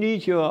forgive. We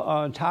need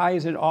your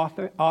tithes and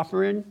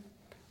offering.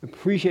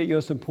 Appreciate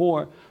your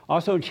support.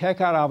 Also,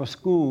 check out our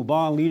school,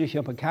 Bond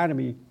Leadership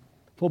Academy,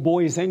 for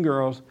boys and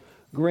girls,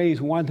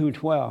 grades 1 through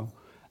 12.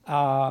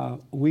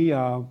 We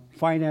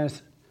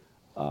finance,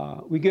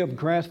 we give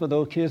grants for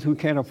those kids who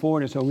can't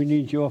afford it, so we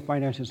need your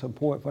financial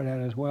support for that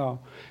as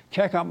well.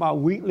 Check out my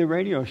weekly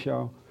radio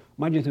show,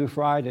 Monday through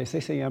Friday,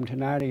 6 a.m. to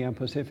 9 a.m.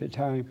 Pacific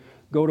time.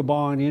 Go to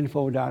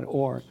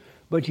bondinfo.org.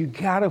 But you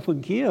got to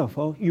forgive,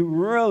 folks. You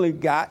really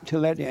got to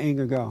let the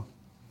anger go.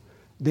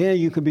 Then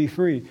you can be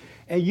free.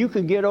 And you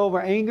can get over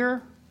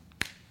anger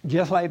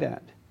just like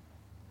that.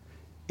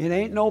 It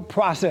ain't no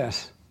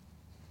process.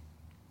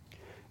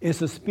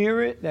 It's a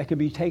spirit that can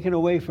be taken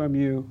away from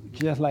you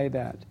just like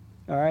that.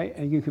 All right?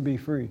 And you can be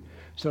free.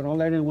 So don't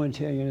let anyone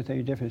tell you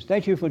anything different.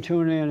 Thank you for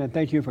tuning in and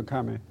thank you for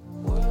coming.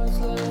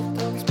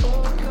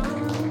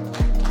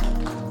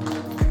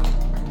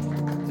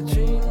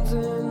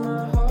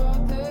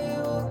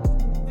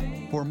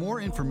 For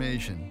more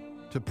information,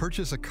 to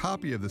purchase a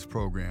copy of this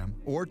program,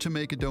 or to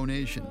make a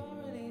donation,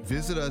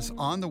 visit us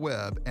on the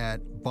web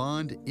at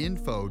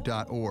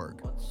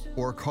bondinfo.org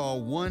or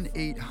call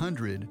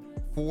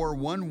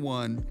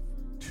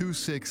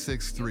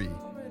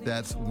 1-800-411-2663.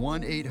 That's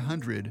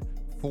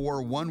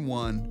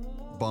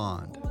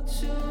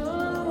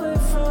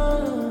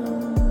 1-800-411-BOND.